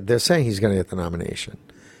kick it. They're saying he's gonna get the nomination.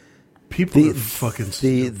 People are fucking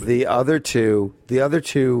stupid. The other two,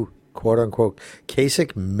 quote unquote,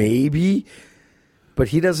 Kasich maybe, but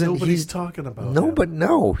he doesn't. Nobody's talking about. No, him. but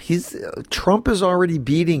no, Trump is already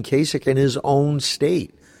beating Kasich in his own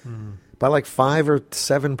state. By like 5 or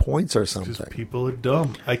 7 points or something. Because people are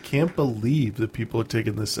dumb. I can't believe that people are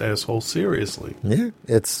taking this asshole seriously. Yeah,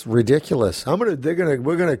 it's ridiculous. We're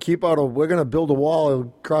gonna build a wall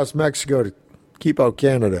across Mexico to keep out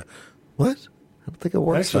Canada. What? I don't think it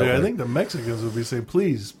works. Actually, I think the Mexicans would be saying,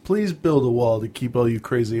 please build a wall to keep all you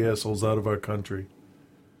crazy assholes out of our country.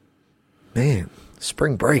 Man,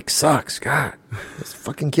 spring break sucks. God, this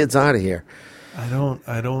fucking kid's out of here.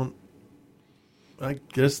 I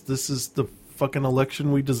guess this is the fucking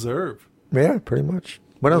election we deserve. Yeah, pretty much.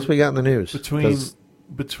 What else we got in the news?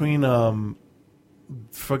 Between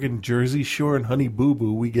fucking Jersey Shore and Honey Boo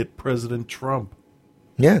Boo, we get President Trump.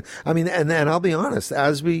 Yeah, I mean, and I'll be honest,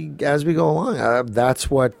 as we go along,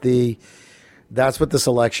 that's what this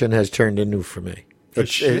election has turned into for me.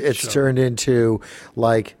 It's turned into,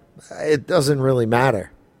 like, it doesn't really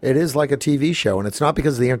matter. It is like a TV show, and it's not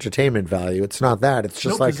because of the entertainment value. It's not that. It's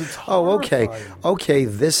just okay,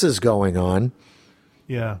 this is going on.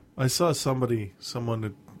 Yeah, I saw someone,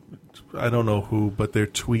 I don't know who, but their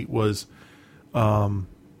tweet was,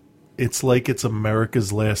 it's like it's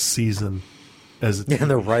America's last season. And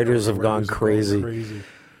the writers have gone crazy.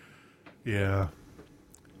 Yeah.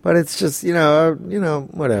 But it's just,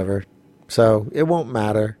 whatever. So it won't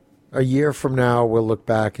matter. A year from now, we'll look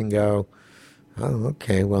back and go, oh,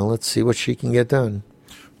 okay, well, let's see what she can get done.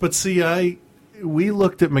 But see, we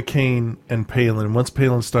looked at McCain and Palin, and once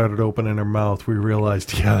Palin started opening her mouth, we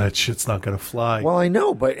realized, that shit's not going to fly. Well, I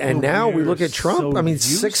know, now we look at Trump. So I mean,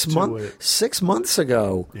 6 months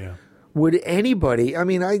ago, would anybody? I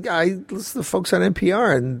mean, I listen to folks on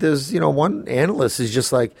NPR, and there's one analyst is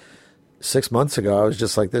just like, 6 months ago, I was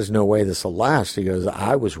just like, there's no way this will last. He goes,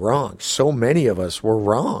 I was wrong. So many of us were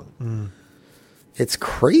wrong. It's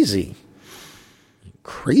crazy.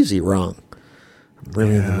 Crazy wrong.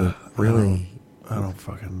 Really. I don't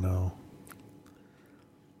fucking know.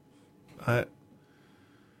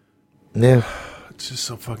 It's just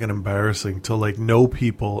so fucking embarrassing to know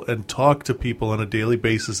people and talk to people on a daily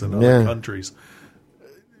basis in other countries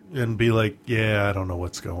and be like, I don't know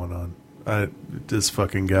what's going on. This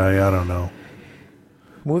fucking guy, I don't know.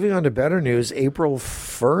 Moving on to better news, April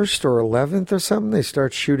 1st or 11th or something, they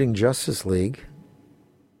start shooting Justice League.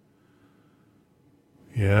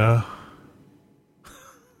 Yeah.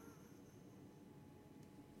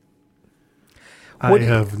 I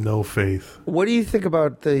have no faith. What do you think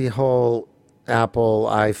about the whole Apple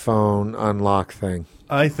iPhone unlock thing?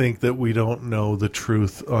 I think that we don't know the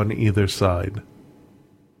truth on either side.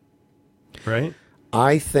 Right?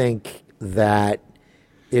 I think that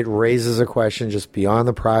it raises a question just beyond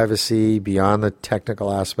the privacy, beyond the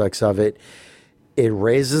technical aspects of it. It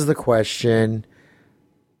raises the question,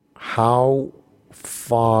 how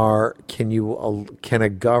far can a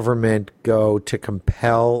government go to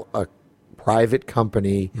compel a private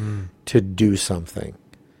company to do something?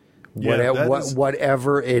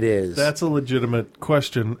 Whatever it is. That's a legitimate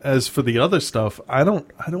question. As for the other stuff, I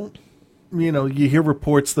don't you hear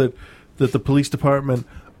reports that the police department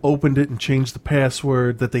opened it and changed the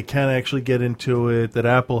password, that they can't actually get into it, that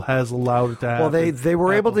Apple has allowed it to happen. Well, they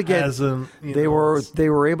were able to get they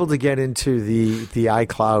were able to get into the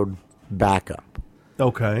iCloud backup.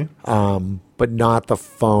 Okay. But not the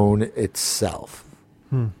phone itself.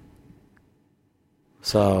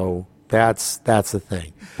 So that's the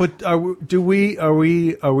thing. But are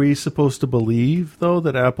we supposed to believe though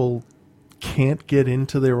that Apple can't get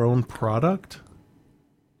into their own product?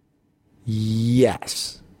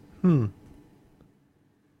 Yes.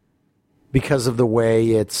 Because of the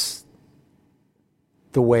way it's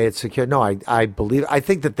secure. No, I believe. I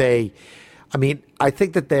think that they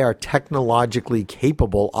are technologically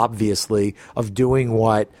capable, obviously, of doing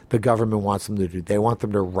what the government wants them to do. They want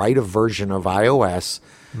them to write a version of iOS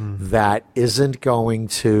that isn't going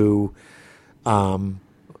to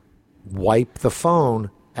wipe the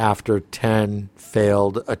phone after 10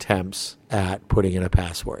 failed attempts at putting in a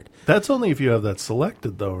password. That's only if you have that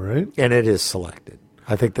selected, though, right? And it is selected.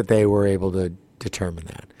 I think that they were able to determine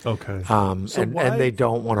that. Okay. And they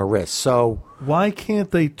don't want to risk. So why can't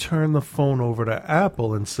they turn the phone over to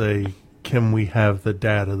Apple and say, can we have the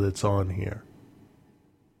data that's on here?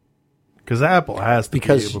 Because Apple has to be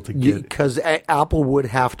able to get it. Because Apple would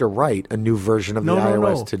have to write a new version of the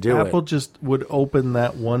iOS to do it. Apple just would open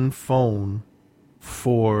that one phone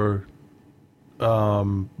for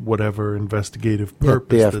whatever investigative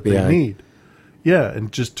purpose that they need. Yeah,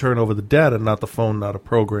 and just turn over the data, not the phone, not a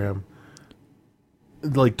program.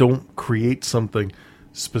 Don't create something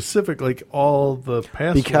specific, like all the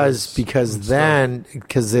passwords.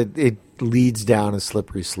 Because it leads down a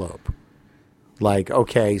slippery slope.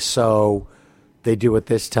 Okay, so they do it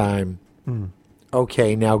this time.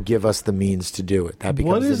 Okay, now give us the means to do it. That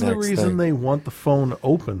becomes what is the next reason thing. They want the phone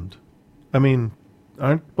opened? I mean,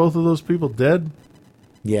 aren't both of those people dead?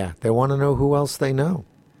 Yeah, they want to know who else they know.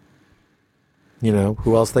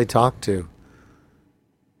 Who else they talk to.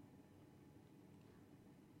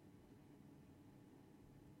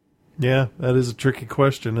 Yeah, that is a tricky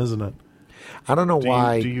question, isn't it? I don't know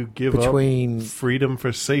why. Do you give up freedom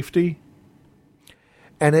for safety?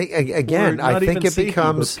 And again, I think it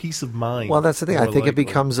becomes peace of mind. Well, that's the thing. I think it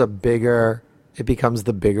becomes the bigger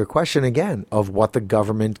question again of what the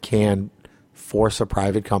government can force a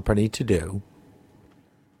private company to do.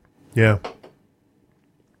 Yeah.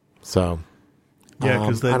 So. Yeah,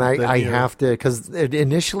 because I have to, because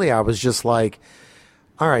initially I was just like,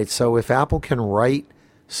 all right, so if Apple can write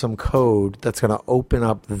some code that's going to open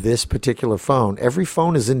up this particular phone, every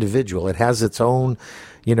phone is individual. It has its own,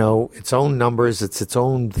 its own numbers. It's its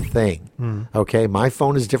own thing. Okay, my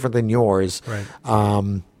phone is different than yours.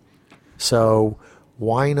 Right. So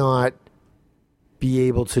why not be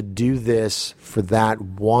able to do this for that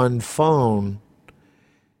one phone,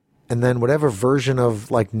 and then whatever version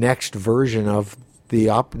of next version of the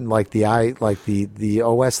OS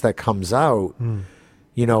that comes out,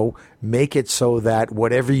 make it so that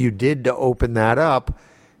whatever you did to open that up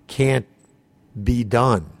can't be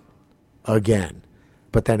done again.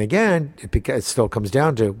 But then again, it still comes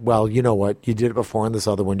down to, well, you know what? You did it before on this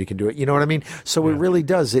other one. You can do it. You know what I mean? So it really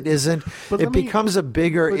does. It isn't. It becomes a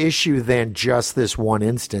bigger issue than just this one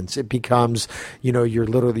instance. It becomes,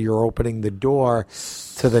 you're opening the door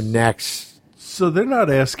to the next. So they're not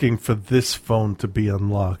asking for this phone to be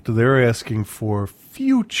unlocked. They're asking for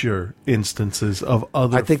future instances of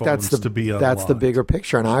other phones to be unlocked. That's the bigger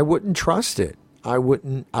picture, and I wouldn't trust it. I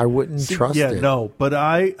wouldn't trust it. Yeah, no, but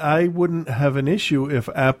I wouldn't have an issue if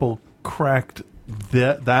Apple cracked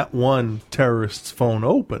that one terrorist's phone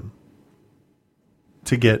open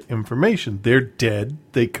to get information. They're dead.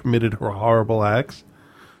 They committed horrible acts.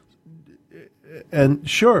 And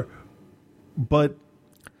sure, but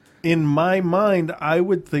in my mind, I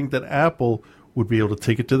would think that Apple would be able to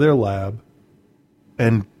take it to their lab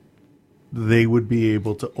and they would be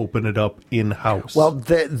able to open it up in-house. Well,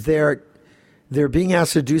 they're being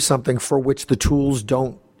asked to do something for which the tools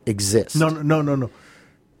don't exist. No.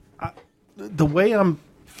 The way I'm,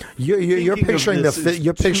 you're picturing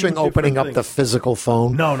you're picturing opening up the physical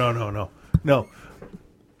phone. No.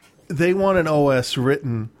 They want an OS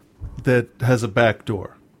written that has a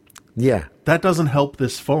backdoor. Yeah, that doesn't help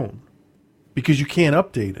this phone because you can't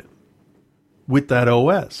update it with that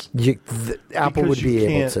OS. Apple would be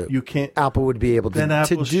able to. You can't. Apple would be able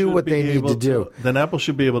to do what they need to do. Then Apple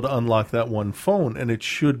should be able to unlock that one phone, and it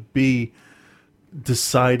should be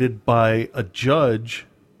decided by a judge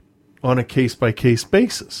on a case-by-case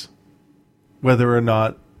basis, whether or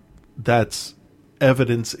not that's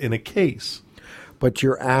evidence in a case. But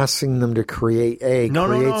you're asking them to create something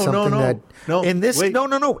that in this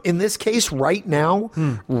in this case right now,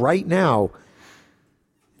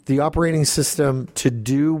 the operating system to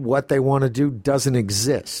do what they want to do doesn't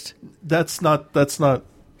exist. That's not.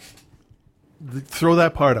 Throw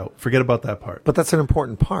that part out. Forget about that part. But that's an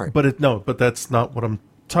important part. But that's not what I'm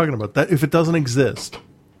talking about. That if it doesn't exist,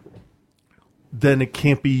 then it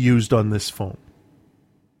can't be used on this phone.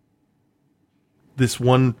 This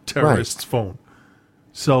one terrorist's phone.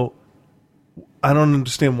 So I don't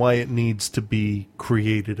understand why it needs to be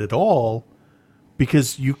created at all,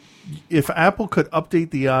 because if Apple could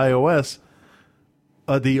update the OS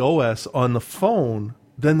on the phone,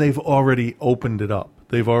 then they've already opened it up.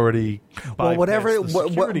 They've already whatever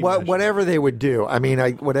they would do. I mean,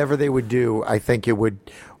 whatever they would do, I think it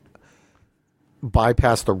would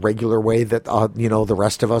bypass the regular way that the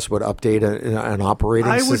rest of us would update an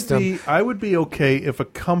operating system. I would be okay if a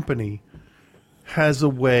company has a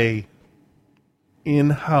way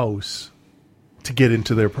in-house to get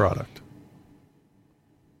into their product.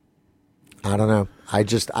 I don't know. I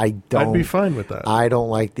don't. I'd be fine with that. I don't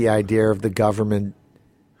like the idea of the government.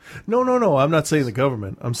 No. I'm not saying the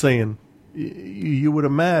government. I'm saying you would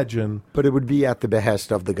imagine. But it would be at the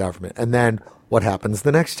behest of the government. And then what happens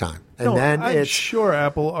the next time? And I'm sure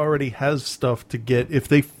Apple already has stuff to get if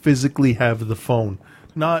they physically have the phone.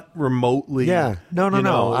 Not remotely. Yeah.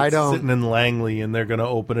 No. I don't. Sitting in Langley and they're going to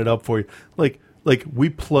open it up for you. Like we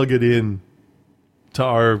plug it in to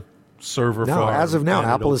our server farm. No, as of now,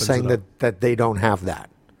 Apple is saying that they don't have that.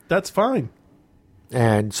 That's fine.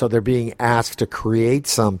 And so they're being asked to create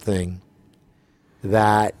something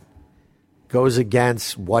that goes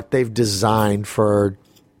against what they've designed for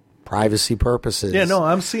privacy purposes. Yeah, no,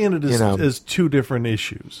 I'm seeing it as two different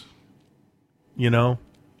issues.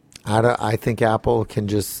 I think Apple can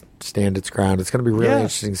just stand its ground. It's going to be really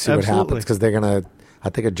interesting to see what happens because I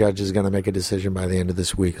think a judge is going to make a decision by the end of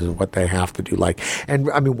this week as to what they have to do. And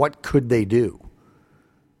I mean, what could they do?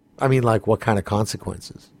 I mean, what kind of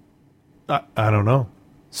consequences? I don't know.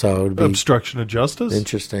 So it'd be obstruction of justice.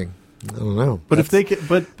 Interesting. I don't know. But if they can,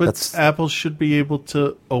 but Apple should be able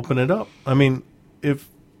to open it up. I mean, if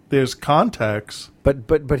there's contacts.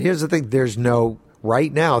 But here's the thing: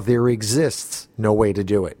 right now there exists no way to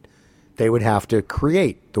do it. They would have to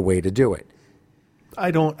create the way to do it.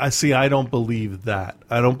 I don't believe that.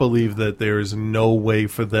 I don't believe that there is no way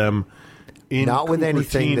for them in Not with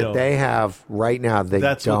anything that Cupertino. they have right now.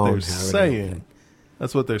 That's don't what they're have saying. anything.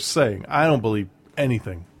 That's what they're saying. I don't believe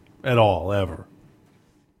anything at all, ever.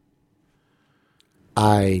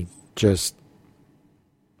 I don't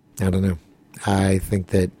know. I think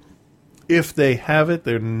that If they have it,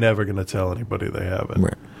 they're never going to tell anybody they have it.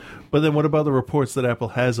 Right. But then what about the reports that Apple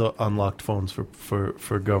has unlocked phones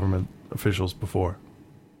for government officials before?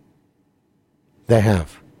 they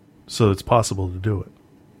have. So it's possible to do it.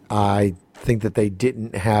 I think that they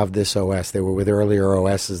didn't have this OS. They were with earlier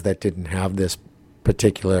OSs that didn't have this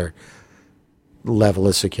particular level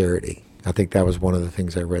of security. I think that was one of the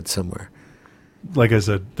things I read somewhere. Like I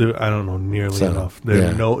said, I don't know nearly enough.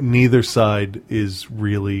 Neither side is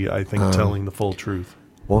really, I think, telling the full truth.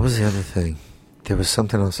 What was the other thing? There was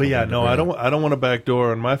something else. But yeah, no, I don't want a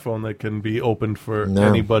backdoor on my phone that can be opened for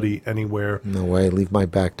anybody, anywhere. No way. Leave my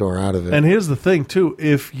backdoor out of it. And here's the thing, too.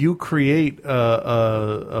 If you create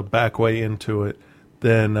a back way into it,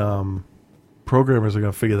 then programmers are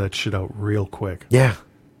going to figure that shit out real quick. Yeah.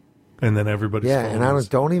 And then everybody's Yeah, and I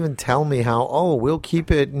don't even tell me how, we'll keep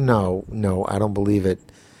it. No, I don't believe it.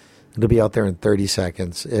 It'll be out there in 30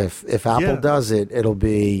 seconds. If Apple does it, it'll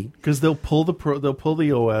be because they'll pull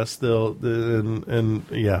the OS. And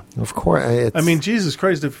yeah, of course. I mean, Jesus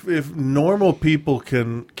Christ! If normal people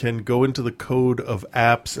can go into the code of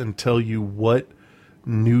apps and tell you what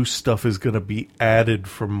new stuff is going to be added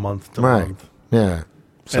from month to month, yeah,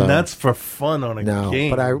 and that's for fun on a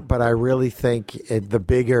game. But I really think the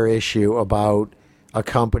bigger issue about a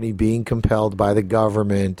company being compelled by the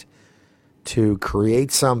government to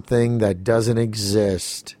create something that doesn't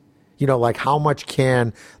exist. Like how much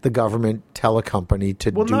can the government tell a company to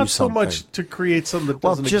do something? Well, not so much to create something that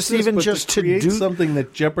doesn't exist, but to create something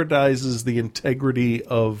that jeopardizes the integrity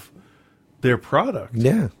of their product.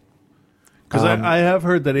 Yeah. Because I have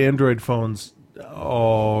heard that Android phones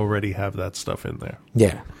already have that stuff in there.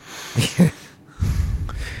 Yeah.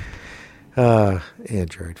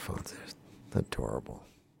 Android phones are adorable.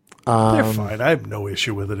 They're fine. I have no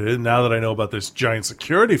issue with it. Now that I know about this giant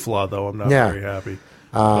security flaw, though, I'm not very happy.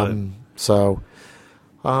 So,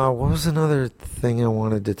 what was another thing I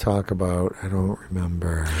wanted to talk about? I don't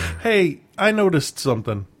remember. Hey, I noticed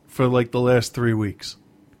something for like the last 3 weeks,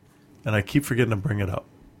 and I keep forgetting to bring it up.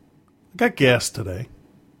 I got gas today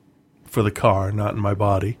for the car, not in my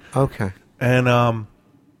body. Okay. And,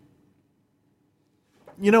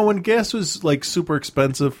 when gas was like super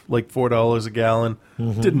expensive, like $4 a gallon,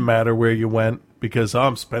 didn't matter where you went because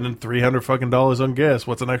I'm spending $300 fucking on gas.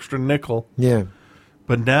 What's an extra nickel? Yeah.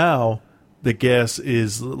 But now the gas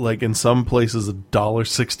is like in some places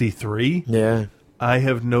 $1.63. Yeah. I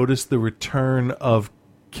have noticed the return of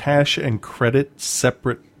cash and credit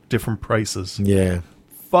separate, different prices. Yeah.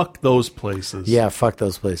 Fuck those places. Yeah, fuck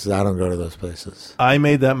those places. I don't go to those places. I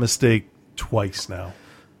made that mistake twice now.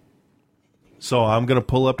 So I'm going to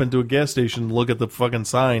pull up into a gas station, look at the fucking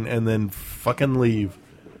sign, and then fucking leave.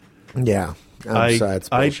 Yeah. It's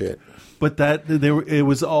bullshit. But it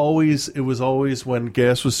was always when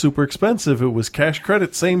gas was super expensive, it was cash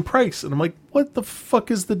credit, same price. And I'm like, what the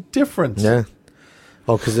fuck is the difference? Yeah.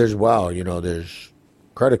 Oh, because there's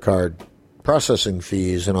credit card processing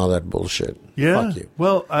fees and all that bullshit. Yeah. Fuck you.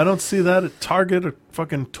 Well, I don't see that at Target or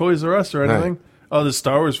fucking Toys R Us or anything. Right. Oh, the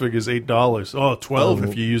Star Wars figure is $8. Oh, $12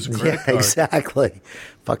 if you use a credit card. Exactly.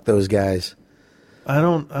 Fuck those guys. I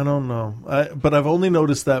don't know. But I've only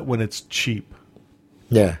noticed that when it's cheap.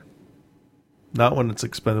 Yeah. Not when it's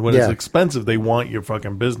expensive. When it's expensive, they want your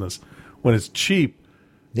fucking business. When it's cheap,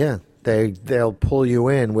 yeah, they'll pull you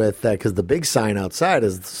in with that because the big sign outside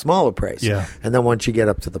is the smaller price. Yeah, and then once you get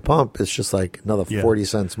up to the pump, it's just like another 40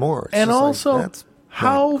 cents more. It's and also, that's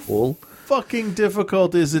how cool. Fucking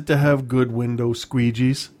difficult is it to have good window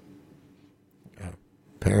squeegees?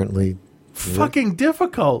 Apparently, fucking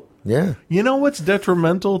difficult. Yeah. You know what's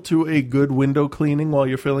detrimental to a good window cleaning while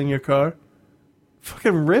you're filling your car?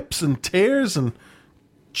 Fucking rips and tears and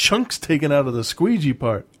chunks taken out of the squeegee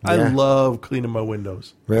part. Yeah. I love cleaning my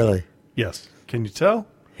windows. Really? Yes. Can you tell?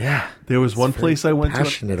 Yeah. There was one place I went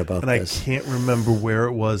passionate to, about and this. I can't remember where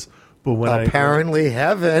it was. But when apparently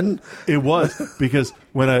heaven, it was because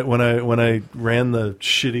when I ran the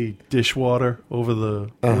shitty dishwater over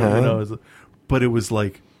the, but it was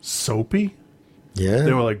like soapy. Yeah,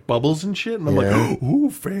 there were like bubbles and shit, and I'm like, ooh,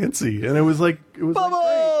 fancy. And it was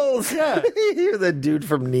bubbles. Like, yeah, you're the dude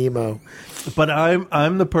from Nemo. But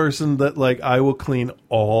I'm the person that like I will clean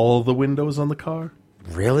all the windows on the car.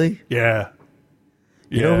 Really? Yeah.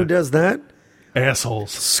 You know who does that?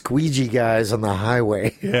 assholes, squeegee guys on the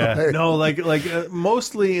highway. Yeah, no, like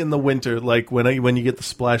mostly in the winter, like when you get the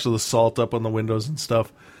splash of the salt up on the windows and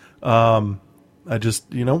stuff. I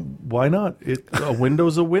just, why not? A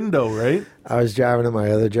window's a window, right? I was driving to my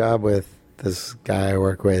other job with this guy I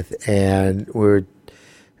work with, and we were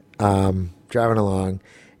driving along,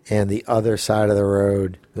 and the other side of the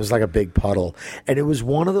road, there was like a big puddle. And it was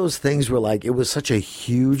one of those things where, like, it was such a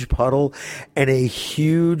huge puddle and a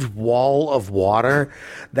huge wall of water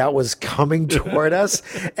that was coming toward us.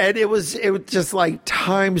 And it was just like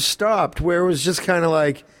time stopped, where it was just kind of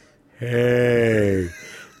like, hey,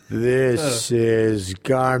 this is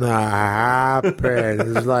gonna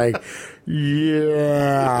happen. It's like,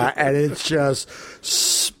 yeah. And it's just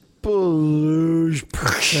sploosh.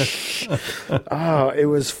 Oh, it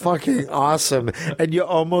was fucking awesome. And you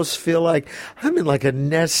almost feel like I'm in like a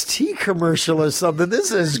Nestea commercial or something.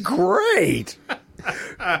 This is great.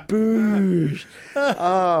 Boosh.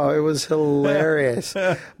 Oh, it was hilarious.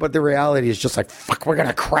 But the reality is just like, fuck, we're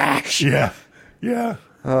gonna crash. Yeah. Yeah.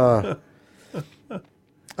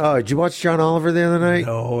 Oh, did you watch John Oliver the other night?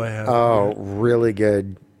 No, I haven't. Oh, really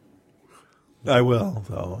good. I will,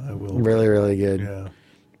 though. I will. Really, really good. Yeah.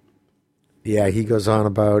 Yeah, he goes on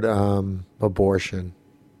about abortion.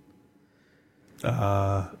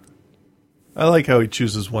 I like how he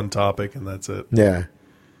chooses one topic and that's it. Yeah.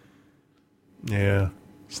 Yeah.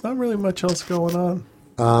 There's not really much else going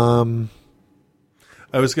on.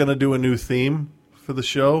 I was going to do a new theme for the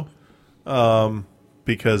show.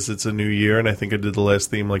 Because it's a new year, and I think I did the last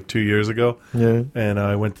theme like 2 years ago. Yeah. And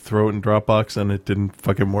I went to throw it in Dropbox, and it didn't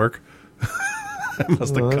fucking work. I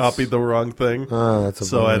must have copied the wrong thing.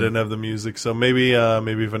 So I didn't have the music. So maybe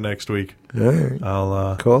for next week, right.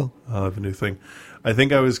 I'll have a new thing. I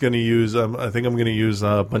think I was going to use. I think I'm going to use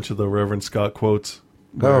a bunch of the Reverend Scott quotes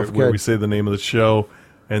where we say the name of the show,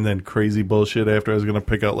 and then crazy bullshit after. I was going to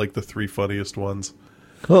pick out like the 3 funniest ones.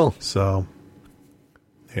 Cool. So,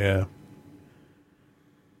 yeah.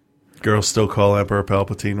 Girls still call Emperor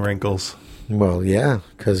Palpatine Wrinkles. Well, yeah,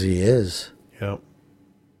 because he is. Yep.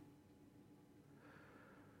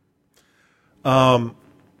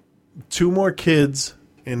 2 more kids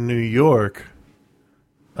in New York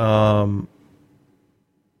have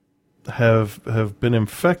been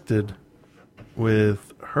infected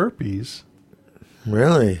with herpes.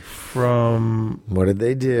 Really? From what did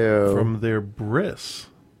they do? From their bris.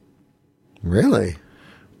 Really?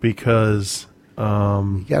 Because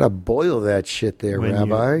you gotta boil that shit there,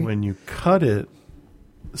 Rabbi. When you cut it,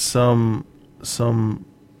 some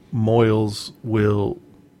moils will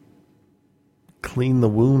clean the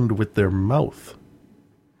wound with their mouth.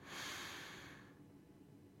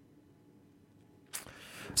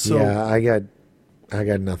 So, yeah, I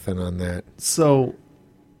got nothing on that. So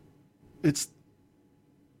it's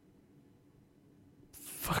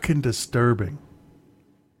fucking disturbing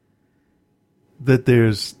that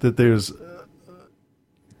there's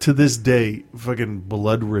to this day fucking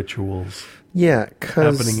blood rituals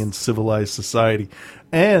happening in civilized society,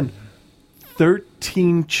 and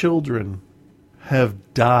 13 children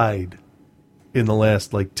have died in the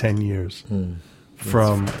last like 10 years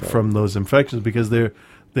from those infections because their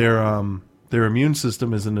immune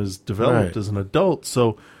system isn't as developed as an adult,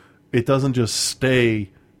 so it doesn't just stay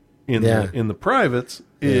in the privates.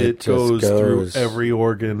 It goes through every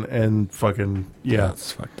organ and fucking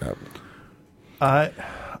that's fucked up. I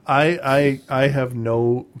have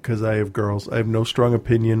no, because I have girls, I have no strong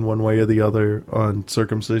opinion one way or the other on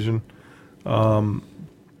circumcision.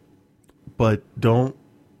 But don't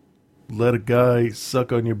let a guy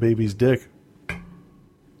suck on your baby's dick.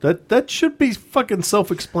 That should be fucking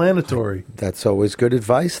self-explanatory. That's always good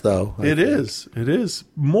advice, though. It is.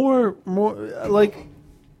 More like,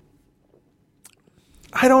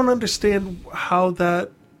 I don't understand how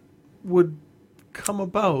that would come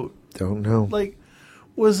about. Don't know. Like,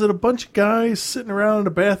 was it a bunch of guys sitting around in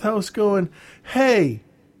a bathhouse going, hey,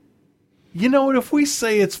 you know what, if we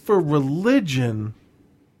say it's for religion,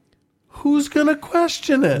 who's going to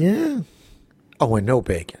question it? Yeah. Oh, and no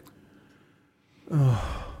bacon.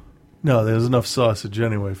 Oh. No, there's enough sausage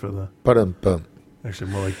anyway for the... Bum.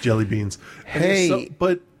 Actually, more like jelly beans. Hey.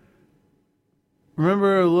 But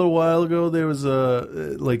remember a little while ago, there was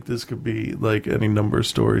this could be like any number of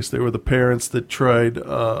stories. There were the parents that tried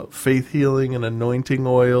faith healing and anointing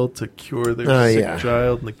oil to cure their sick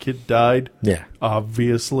child, and the kid died. Yeah.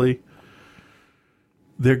 Obviously.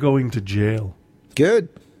 They're going to jail. Good.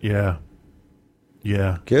 Yeah.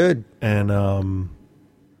 Yeah. Good. And,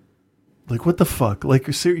 like, what the fuck? Like,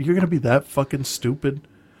 you're going to be that fucking stupid?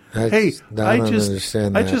 Hey, I don't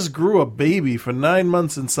understand that. I just grew a baby for 9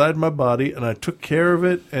 months inside my body, and I took care of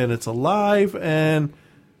it, and it's alive, and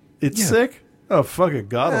it's sick. Oh, fuck it.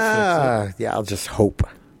 God will fix it. Yeah, I'll just hope.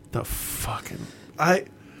 The fucking... I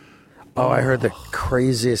heard the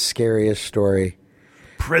craziest, scariest story.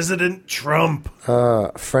 President Trump.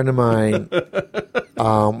 A friend of mine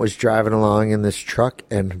was driving along in this truck,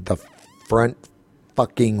 and the front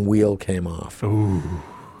fucking wheel came off. Ooh.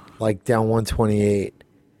 Like down 128.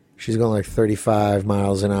 She's going like 35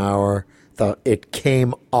 miles an hour. It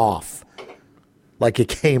came off. Like it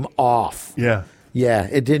came off. Yeah. Yeah,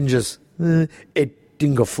 it didn't just... it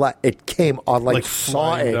didn't go flat. It came off like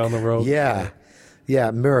saw it down the road. Yeah.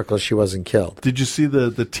 Yeah, miracle she wasn't killed. Did you see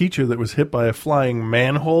the teacher that was hit by a flying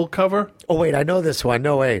manhole cover? Oh, wait, I know this one.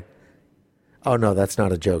 No, wait. Oh, no, that's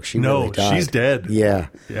not a joke. She really died. She's dead. Yeah.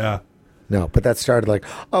 Yeah. No, but that started like,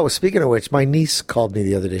 oh, speaking of which, my niece called me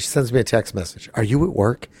the other day. She sends me a text message. Are you at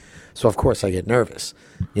work? So, of course, I get nervous,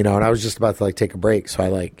 and I was just about to like take a break. So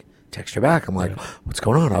I text her back. I'm like, what's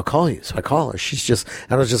going on? I'll call you. So I call her.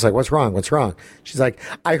 I was just like, what's wrong? What's wrong? She's like,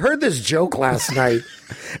 I heard this joke last night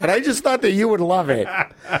and I just thought that you would love it.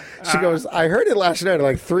 She goes, I heard it last night at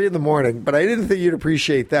like 3 a.m, but I didn't think you'd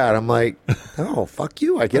appreciate that. I'm like, oh, fuck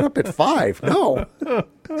you. I get up at 5. No.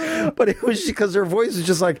 But it was because her voice is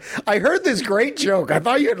just like, I heard this great joke. I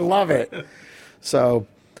thought you'd love it. So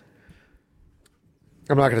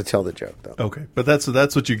I'm not going to tell the joke though. Okay. But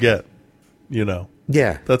that's what you get, Yeah.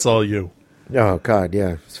 That's all you. Oh, God,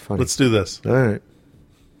 yeah. It's funny. Let's do this. All right.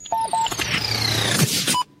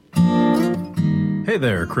 Hey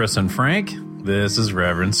there, Chris and Frank. This is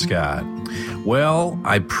Reverend Scott. Well,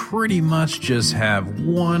 I pretty much just have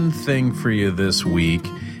one thing for you this week,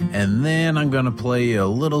 and then I'm going to play you a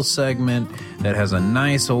little segment that has a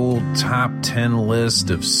nice old top 10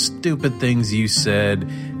 list of stupid things you said,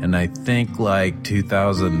 and I think like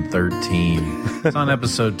 2013. It's on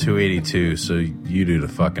episode 282, so you do the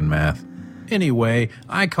fucking math. Anyway,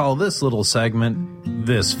 I call this little segment,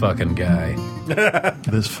 This Fucking Guy.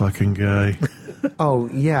 This fucking guy. Oh,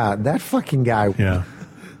 yeah, that fucking guy. Yeah.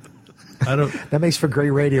 That makes for great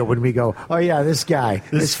radio when we go, oh, yeah, this guy.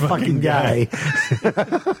 This fucking guy.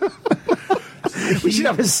 We should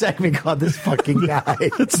have a segment called This Fucking Guy.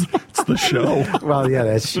 It's the show. Well, yeah,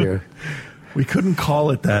 that's true. We couldn't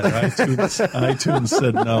call it that. iTunes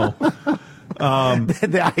said no.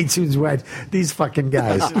 The iTunes went, these fucking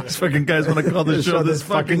guys. These fucking guys want to call the show This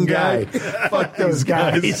Fucking Guy. Fuck those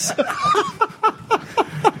guys.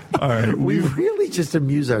 All right. We really just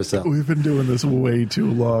amuse ourselves. We've been doing this way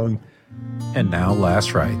too long. And now,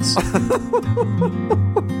 last rites.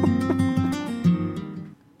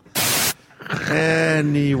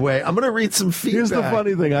 Anyway, I'm going to read some feedback. Here's the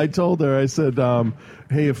funny thing. I told her, I said,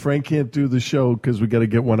 hey, if Frank can't do the show because we got to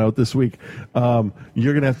get one out this week, you're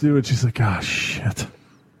going to have to do it. She's like, oh, shit.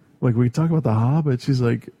 Like, we talk about The Hobbit. She's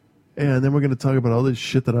like, yeah, and then we're going to talk about all this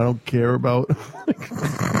shit that I don't care about.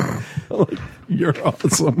 Like, you're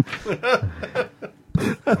awesome.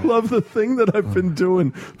 I love the thing that I've been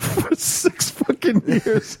doing for 6 fucking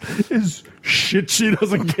years is shit she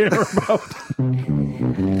doesn't care about.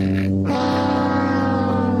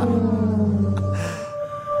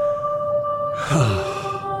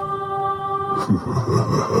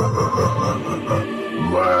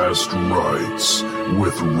 Last Rites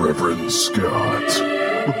with Reverend Scott.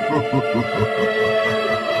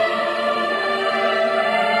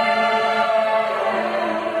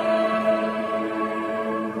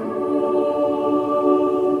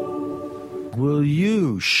 Will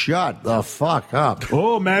you shut the fuck up?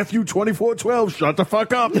 Oh, Matthew 24:12, shut the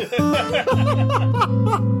fuck up. I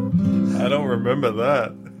don't remember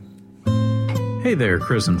that. Hey there,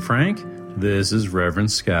 Chris and Frank. This is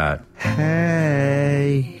Reverend Scott.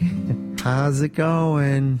 Hey, how's it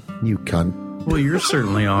going, you cunt? Well, you're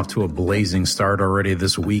certainly off to a blazing start already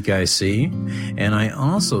this week, I see. And I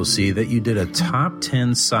also see that you did a top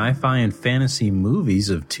 10 sci-fi and fantasy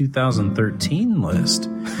movies of 2013 list.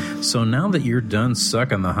 So now that you're done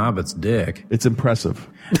sucking the Hobbit's dick... It's impressive.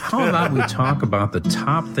 How about we talk about the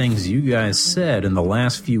top things you guys said in the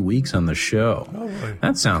last few weeks on the show?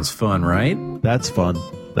 That sounds fun, right? That's fun.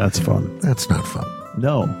 That's fun. That's not fun.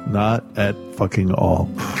 No, not at fucking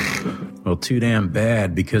all. Well, too damn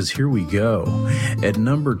bad, because here we go. At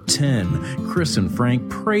number 10, Chris and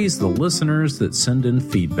Frank praise the listeners that send in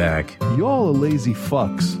feedback. Y'all are lazy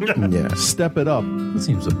fucks. Yeah. Step it up. That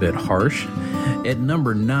seems a bit harsh. At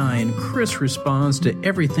number 9, Chris responds to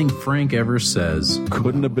everything Frank ever says.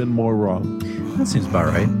 Couldn't have been more wrong. That seems about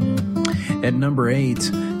right. At number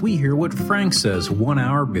 8, we hear what Frank says 1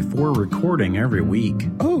 hour before recording every week.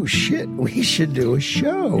 Oh, shit. We should do a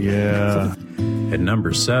show. Yeah. At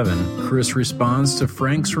number 7, Chris responds to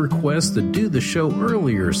Frank's request to do the show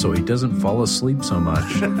earlier so he doesn't fall asleep so much.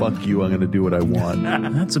 Fuck you, I'm going to do what I want.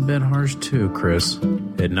 That's a bit harsh too, Chris.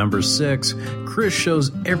 At number 6, Chris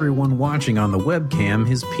shows everyone watching on the webcam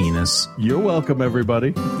his penis. You're welcome,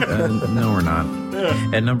 everybody. No, we're not.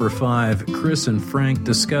 At number 5, Chris and Frank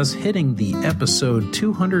discuss hitting the episode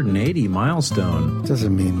 280 milestone.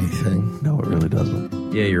 Doesn't mean anything. No, it really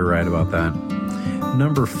doesn't. Yeah, you're right about that.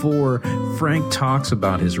 Number 4, Frank talks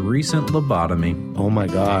about his recent lobotomy. Oh my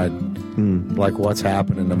God. Like what's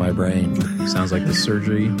happening to my brain? Sounds like the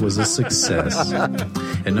surgery was a success.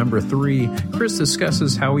 At number 3, Chris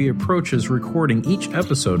discusses how he approaches recording each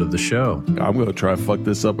episode of the show. I'm going to try to fuck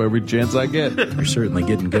this up every chance I get. You're certainly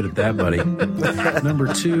getting good at that, buddy.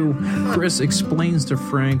 Number 2, Chris explains to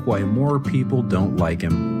Frank why more people don't like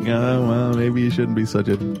him. Well, maybe you shouldn't be such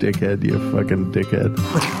a dickhead, you fucking dickhead.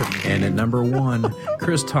 And at number 1,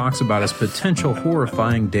 Chris talks about his potential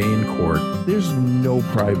horrifying day in court. There's no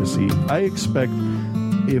privacy. I expect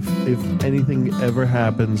if anything ever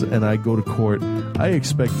happens and I go to court, I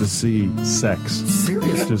expect to see sex.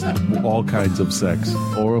 Serious? Just all kinds of sex.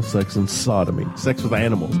 Oral sex and sodomy. Sex with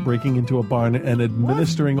animals. Breaking into a barn and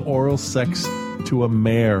administering oral sex to a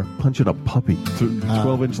mare. Punching a puppy.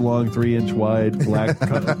 12-inch long, 3-inch wide, black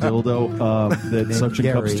dildo that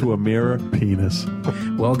suction cups to a mirror. Penis.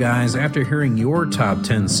 Well, guys, after hearing your top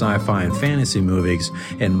 10 sci-fi and fantasy movies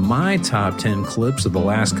and my top 10 clips of the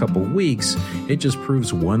last couple weeks, it just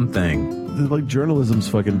proves one thing. Like, journalism's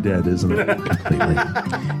fucking dead, isn't it? Completely.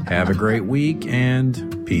 Have a great week,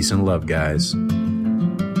 and peace and love, guys.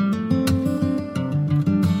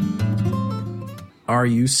 Are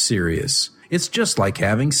you serious? It's just like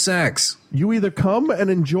having sex. You either come and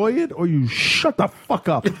enjoy it, or you shut the fuck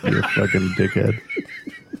up, you fucking dickhead.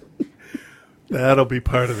 That'll be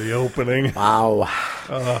part of the opening. Wow.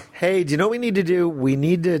 Hey, do you know what we need to do? We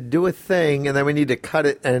need to do a thing, and then we need to cut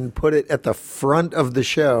it and put it at the front of the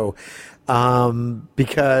show.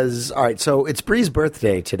 Because, all right, so it's Bree's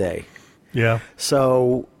birthday today. Yeah.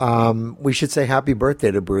 So we should say happy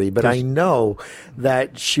birthday to Bree, but I know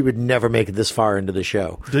that she would never make it this far into the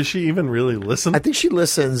show. Does she even really listen? I think she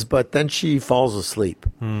listens, but then she falls asleep.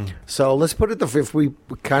 So let's put it if we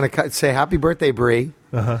kind of say happy birthday, Bree.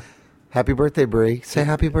 Uh-huh. Happy birthday, Bree. Say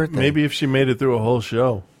happy birthday. Maybe if she made it through a whole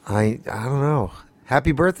show. I don't know.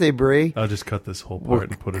 Happy birthday, Bree. I'll just cut this whole part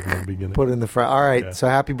and put it in the beginning. Put it in the front. All right. Yeah. So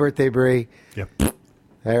happy birthday, Bree. Yep.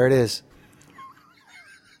 There it is.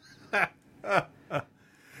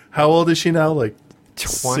 How old is she now? Like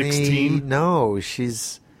 20? 16? No,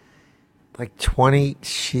 she's like 20.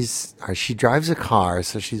 She drives a car,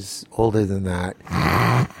 so she's older than that.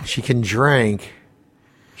 She can drink.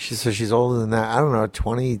 So she's older than that. I don't know,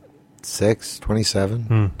 26,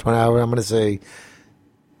 27, 20. I'm going to say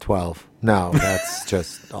 12. No, that's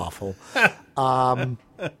just awful. I'm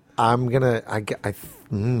going to, I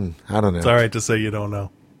don't know. It's all right to say you don't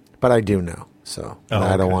know. But I do know. So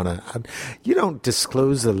I don't want to. You don't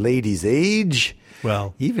disclose a lady's age.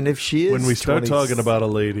 Well, even if she is. When we start talking about a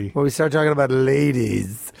lady. When we start talking about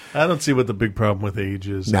ladies. I don't see what the big problem with age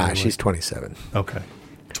is. Nah, anyway. She's 27. Okay.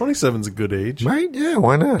 27's a good age. Right? Yeah,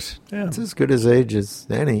 why not? Yeah. It's as good as age as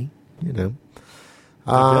any, you know.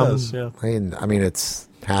 I guess, yeah. I mean, it's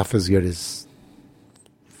half as good as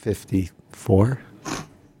 54.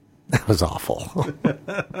 That was awful.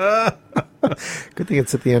 Good thing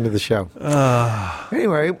it's at the end of the show.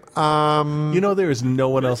 Anyway, you know, there is no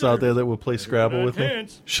one else out there that will play Scrabble with me.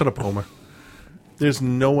 Shut up, Homer. There's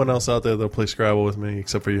no one else out there that will play Scrabble with me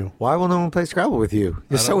except for you. Why will no one play Scrabble with you?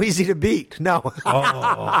 You're so easy to beat. No.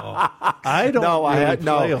 I don't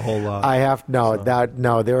play a whole lot. I have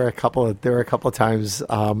There were a couple of times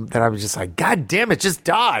that I was just like, God damn it, just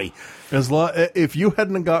die. If you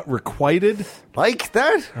hadn't got requited like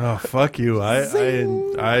that, oh fuck you!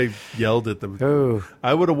 I yelled at them. Ooh.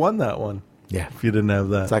 I would have won that one. Yeah, if you didn't have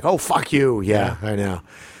that. It's like, oh fuck you! Yeah, I know.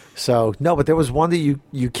 So no, but there was one that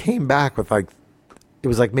you came back with like. It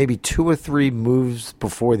was like maybe 2 or 3 moves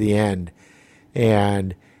before the end,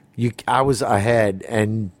 and I was ahead,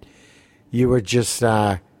 and you were just.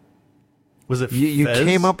 Was it? You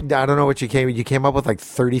came up. I don't know what you came. You came up with like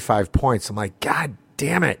 35 points. I'm like, God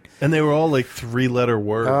damn it! And they were all like 3-letter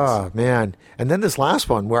words. Oh man! And then this last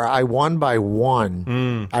one where I won by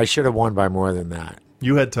 1. I should have won by more than that.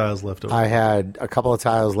 You had tiles left over. I had a couple of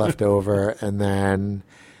tiles left over, and then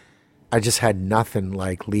I just had nothing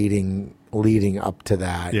like leading up to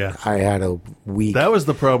that. Yeah. I had a week. That was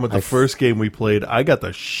the problem with the first game we played. I got the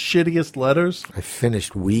shittiest letters. I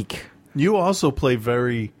finished weak. You also play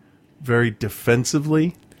very, very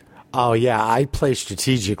defensively. Oh, yeah, I play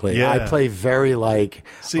strategically. Yeah. I play very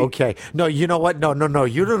okay. No, you know what? No,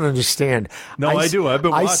 you don't understand. No, I do. I've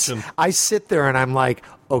been watching. I sit there and I'm like,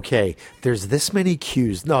 okay, there's this many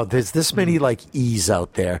Qs. No, there's this many E's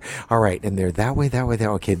out there. All right, and they're that way, there.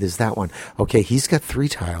 Okay, there's that one. Okay, he's got 3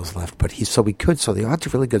 tiles left, but so the odds are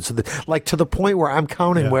really good. So to the point where I'm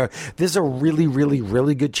counting where there's a really, really,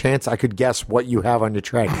 really good chance I could guess what you have on your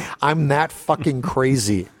tray. I'm that fucking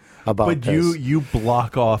crazy about this. But you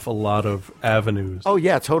block off a lot of avenues. Oh,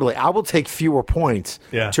 yeah, totally. I will take fewer points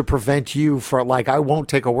to prevent you for, I won't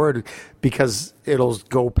take a word because it'll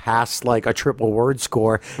go past, a triple word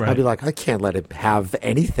score. Right. I'll be like, I can't let it have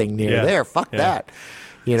anything near there. Fuck that.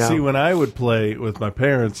 You know? See, when I would play with my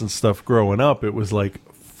parents and stuff growing up, it was,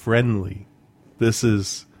 friendly. This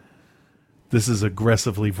is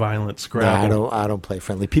aggressively violent Scrabble. No, I don't play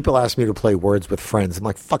friendly. People ask me to play Words with Friends. I'm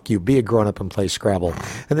like, fuck you, be a grown-up and play Scrabble.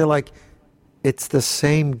 And they're like, it's the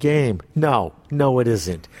same game. No, it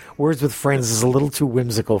isn't. Words with Friends is a little too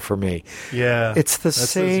whimsical for me. Yeah. It's the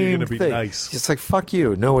same you're gonna be thing. nice. It's like, fuck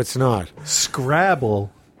you. No, it's not.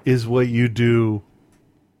 Scrabble is what you do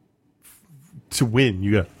to win.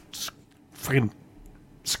 You got fucking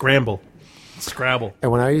Scramble.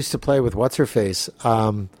 And when I used to play with What's-Her-Face,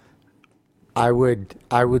 I was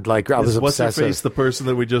obsessive. What's-Her-Face the person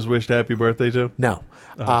that we just wished happy birthday to? No.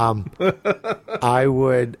 I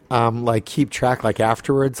would keep track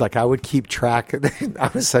afterwards. I would keep track.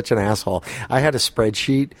 I was such an asshole. I had a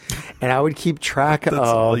spreadsheet, and I would keep track of. That's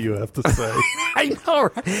all you have to say. I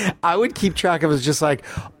know. Right? I would keep track of. It was just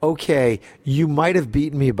okay, you might have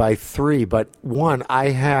beaten me by 3, but 1, I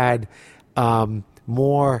had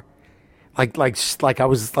more. I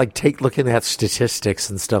was looking at statistics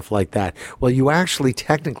and stuff like that. Well, you actually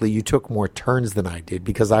technically you took more turns than I did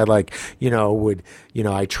because I I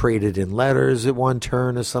traded in letters at one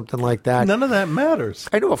turn or something like that. None of that matters.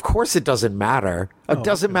 I know, of course, it doesn't matter. It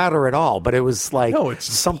doesn't matter at all. But it was it's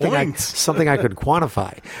something I could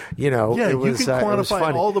quantify. Yeah, it was, you can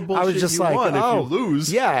quantify all the bullshit I was just you want if you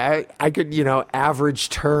lose. Yeah, I could. Average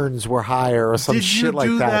turns were higher or some shit like that.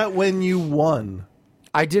 Did you do that when you won?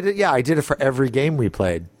 I did it. Yeah, I did it for every game we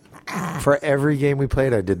played. For every game we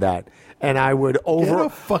played, I did that, and I would Get a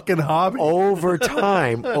fucking hobby. over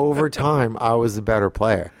time, I was the better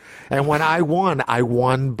player, and when I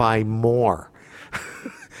won by more.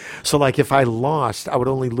 So, if I lost, I would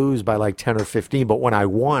only lose by 10 or 15, but when I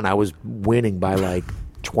won, I was winning by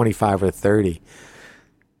 25 or 30.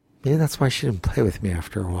 Maybe that's why she didn't play with me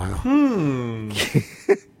after a while.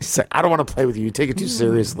 She's like, I don't want to play with you. You take it too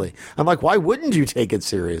seriously. I'm like, why wouldn't you take it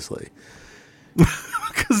seriously?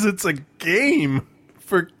 Because it's a game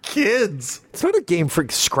for kids. It's not a game for...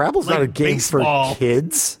 Scrabble's not a game for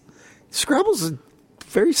kids. Scrabble's a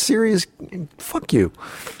very serious... Fuck you.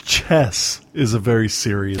 Chess is a very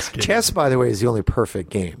serious game. Chess, by the way, is the only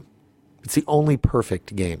perfect game. It's the only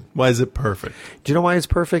perfect game. Why is it perfect? Do you know why it's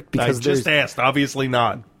perfect? Because I just asked. Obviously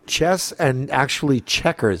not. Chess and actually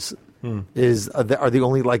checkers are the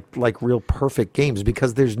only real perfect games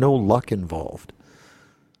because there's no luck involved.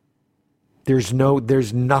 There's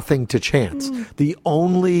nothing to chance. The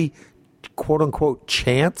only quote unquote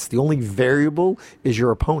chance, the only variable is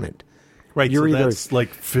your opponent. Right, that's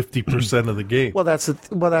 50% of the game. But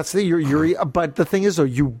the thing is though,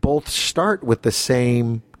 you both start with the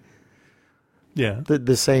same. Yeah,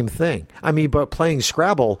 the same thing. I mean, but playing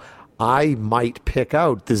Scrabble, I might pick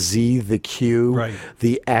out the Z, the Q,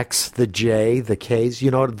 the X, the J, the Ks.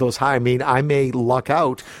 Those high. I mean, I may luck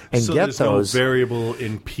out and get there's those. No variable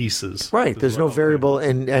in pieces. Right. There's no variable,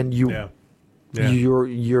 and you,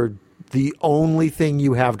 you're the only thing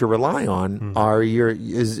you have to rely on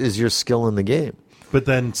is your skill in the game. But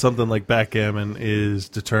then something like backgammon is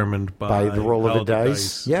determined by the roll of the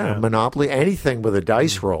dice. Yeah, Monopoly, anything with a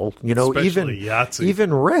dice roll. Especially Yahtzee.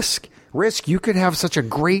 Even Risk. You could have such a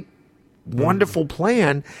great, wonderful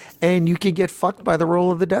plan, and you could get fucked by the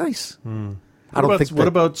roll of the dice. What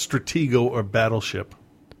about Stratego or Battleship?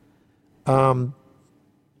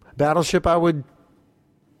 Battleship, I would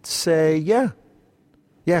say, yeah,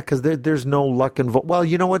 because there's no luck involved. Well,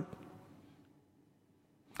 you know what?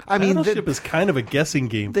 I mean, Battleship is kind of a guessing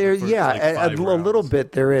game. There, a little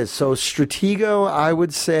bit there is. So Stratego, I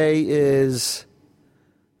would say, is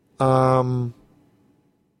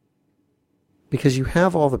because you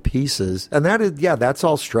have all the pieces, and that's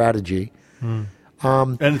all strategy. And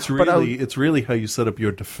it's really how you set up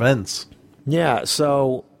your defense. Yeah,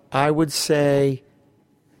 so I would say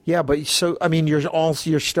Yeah, but so I mean, you're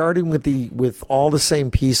starting with all the same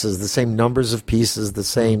pieces, the same numbers of pieces, the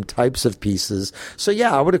same types of pieces. So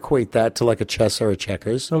yeah, I would equate that to like a chess or a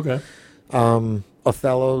checkers. Okay.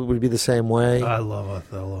 Othello would be the same way. I love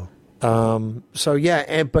Othello. So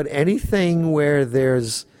yeah, but anything where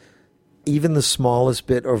there's even the smallest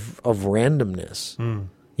bit of randomness,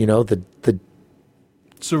 you know, the.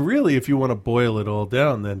 So really, if you want to boil it all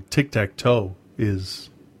down, then tic-tac-toe is.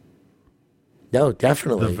 No,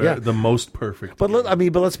 definitely, the most perfect. But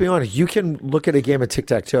but let's be honest. You can look at a game of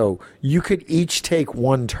tic-tac-toe. You could each take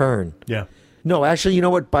one turn. Yeah. No, actually, you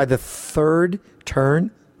know what? By the third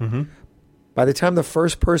turn, by the time the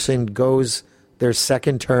first person goes their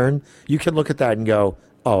second turn, you can look at that and go,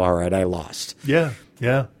 "Oh, all right, I lost." Yeah.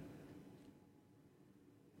 Yeah.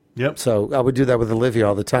 Yep. So I would do that with Olivia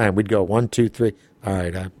all the time. We'd go 1, 2, 3. All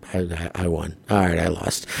right, I won. All right, I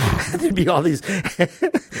lost. There'd be all these,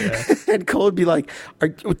 and Cole would be like,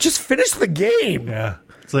 "Just finish the game." Yeah,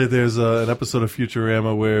 it's like there's an episode of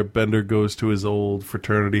Futurama where Bender goes to his old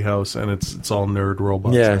fraternity house, and it's all nerd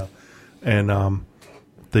robots. Yeah, now. And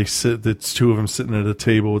they sit. It's two of them sitting at a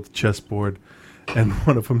table with the chessboard, and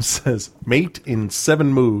one of them says, "Mate in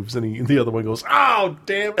 7 moves," and the other one goes, "Oh,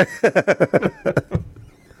 damn it!"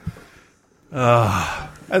 I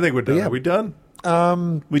think we're done. Yeah. Are we done?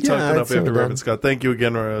 We talked enough after Reverend Scott. Thank you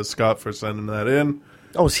again, Scott, for sending that in.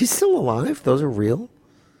 Oh, is he still alive? Those are real?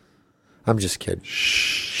 I'm just kidding.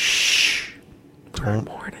 Shh. Tomorrow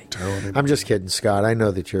morning. I'm just kidding, Scott. I know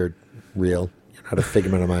that you're real. You're not a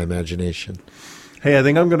figment of my imagination. Hey, I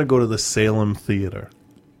think I'm going to go to the Salem Theater.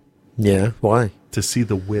 Yeah? Why? To see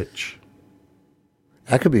The Witch.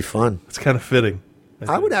 That could be fun. It's kind of fitting.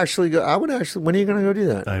 I would actually go. When are you going to go do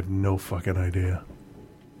that? I have no fucking idea.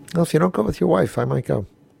 Well, if you don't go with your wife, I might go.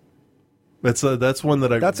 That's one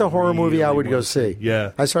that That's a horror movie I would go see.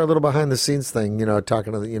 Yeah, I saw a little behind the scenes thing. You know,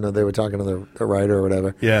 talking to they were talking to the writer or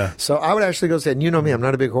whatever. Yeah. So I would actually go see it. And you know me, I'm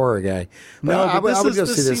not a big horror guy. But No, I would go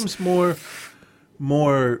this see this. seems more.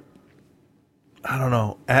 I don't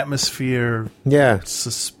know, atmosphere. Yeah.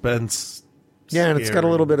 Suspense. Yeah, and it's got a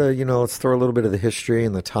little bit of, let's throw a little bit of the history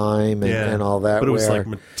and the time and all that. But it was like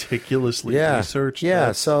meticulously researched.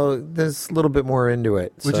 Yeah, so there's a little bit more into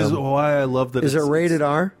it. Which is why I love that. Is it rated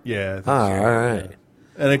R? Yeah. I think all so. right. Yeah.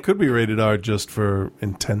 And it could be rated R just for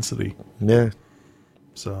intensity. Yeah.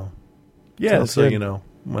 So, yeah, Sounds so, good.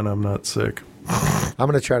 when I'm not sick. I'm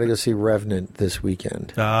going to try to go see Revenant this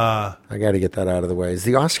weekend. I got to get that out of the way. Is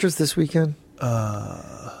the Oscars this weekend?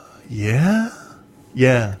 Yeah.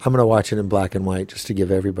 Yeah. I'm going to watch it in black and white just to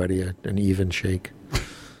give everybody an even shake.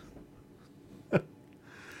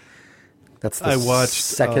 That's the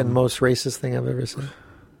second most racist thing I've ever seen.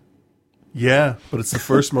 Yeah, but it's the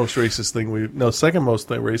first most racist thing second most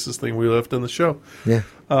racist thing we left in the show. Yeah.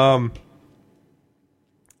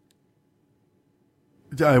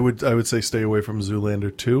 I would say stay away from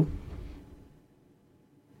Zoolander 2.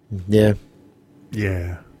 Yeah.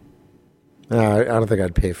 Yeah. I don't think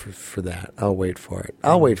I'd pay for that. I'll wait for it.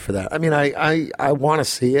 I'll wait for that. I mean, I want to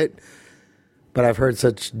see it, but I've heard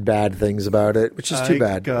such bad things about it, which is too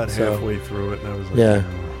bad. I got halfway through it, and I was like, yeah.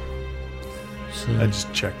 I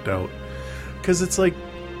just checked out. Because it's like...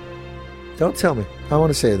 Don't tell me. I want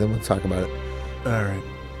to see it, then we'll talk about it. All right.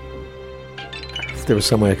 If there was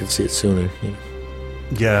some way I could see it sooner.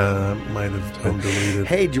 Yeah, that might have been deleted.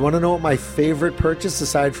 Hey, do you want to know what my favorite purchase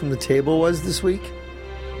aside from the table was this week?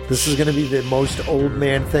 This is going to be the most old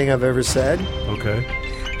man thing I've ever said. Okay.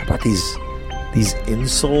 I bought these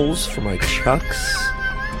insoles for my Chucks.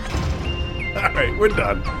 All right, we're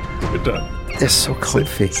done. We're done. They're so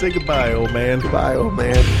comfy. Say goodbye, old man. Goodbye, old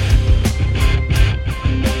man.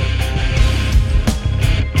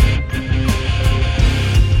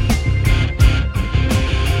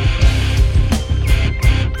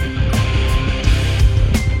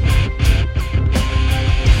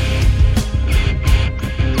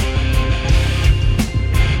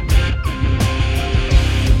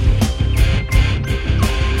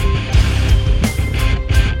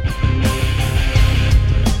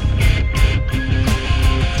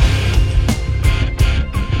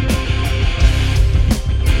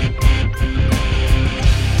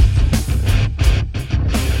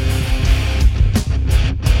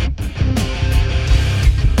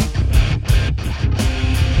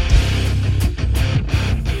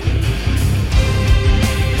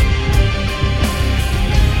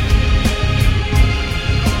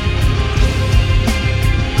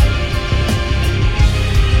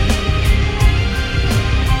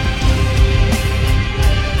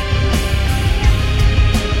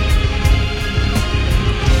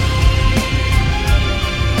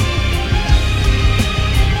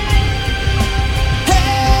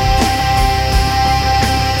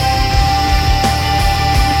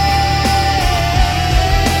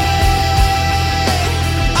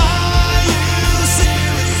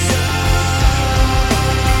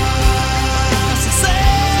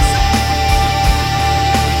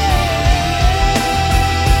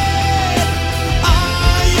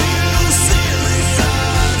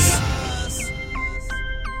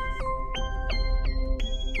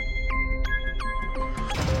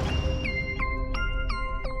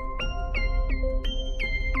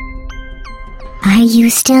 you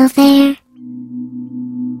still there?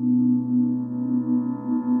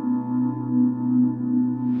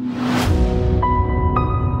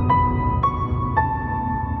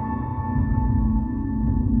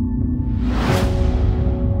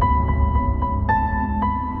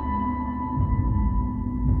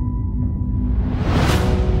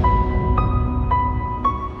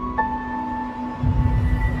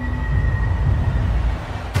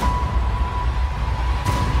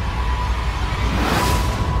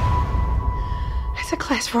 It's a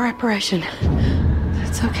class 4 operation.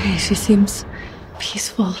 It's okay. She seems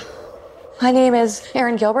peaceful. My name is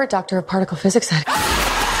Erin Gilbert, Doctor of Particle Physics.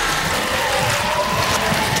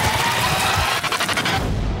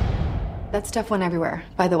 That stuff went everywhere,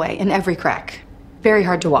 by the way, in every crack. Very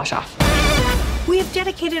hard to wash off. We have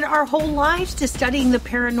dedicated our whole lives to studying the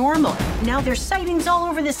paranormal. Now there's sightings all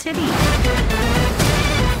over the city.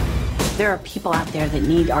 There are people out there that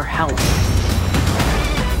need our help.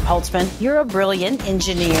 Holtzman, you're a brilliant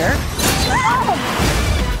engineer.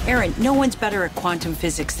 Erin, no one's better at quantum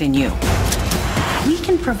physics than you. We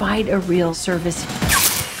can provide a real service.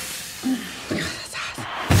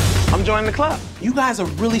 I'm joining the club. You guys are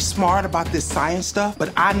really smart about this science stuff,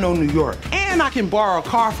 but I know New York. And I can borrow a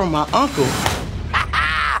car from my uncle.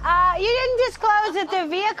 You didn't disclose that the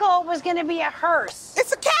vehicle was going to be a hearse.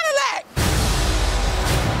 It's a Cadillac!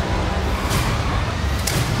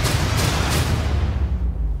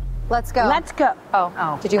 Let's go. Let's go.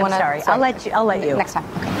 Oh. Did you want to? Sorry. I'll let you. Next time.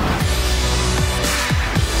 Okay.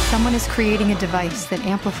 Someone is creating a device that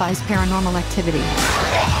amplifies paranormal activity.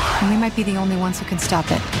 And we might be the only ones who can stop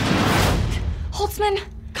it. Holtzman,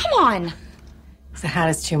 come on. The hat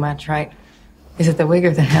is too much, right? Is it the wig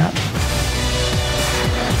or the hat?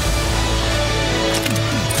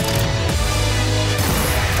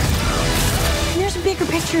 There's a bigger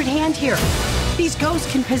picture at hand here. These ghosts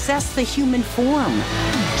can possess the human form.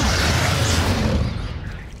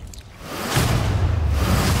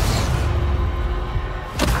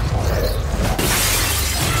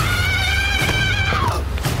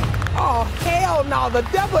 Oh, hell no, the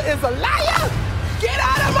devil is a liar! Get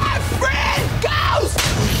out of my friend, ghost!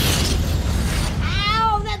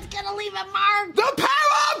 Ow, that's gonna leave a mark. The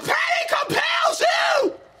power of pain compels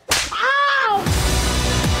you! Ow!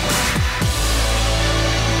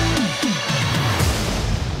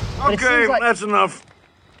 Okay, that's enough.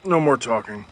 No more talking.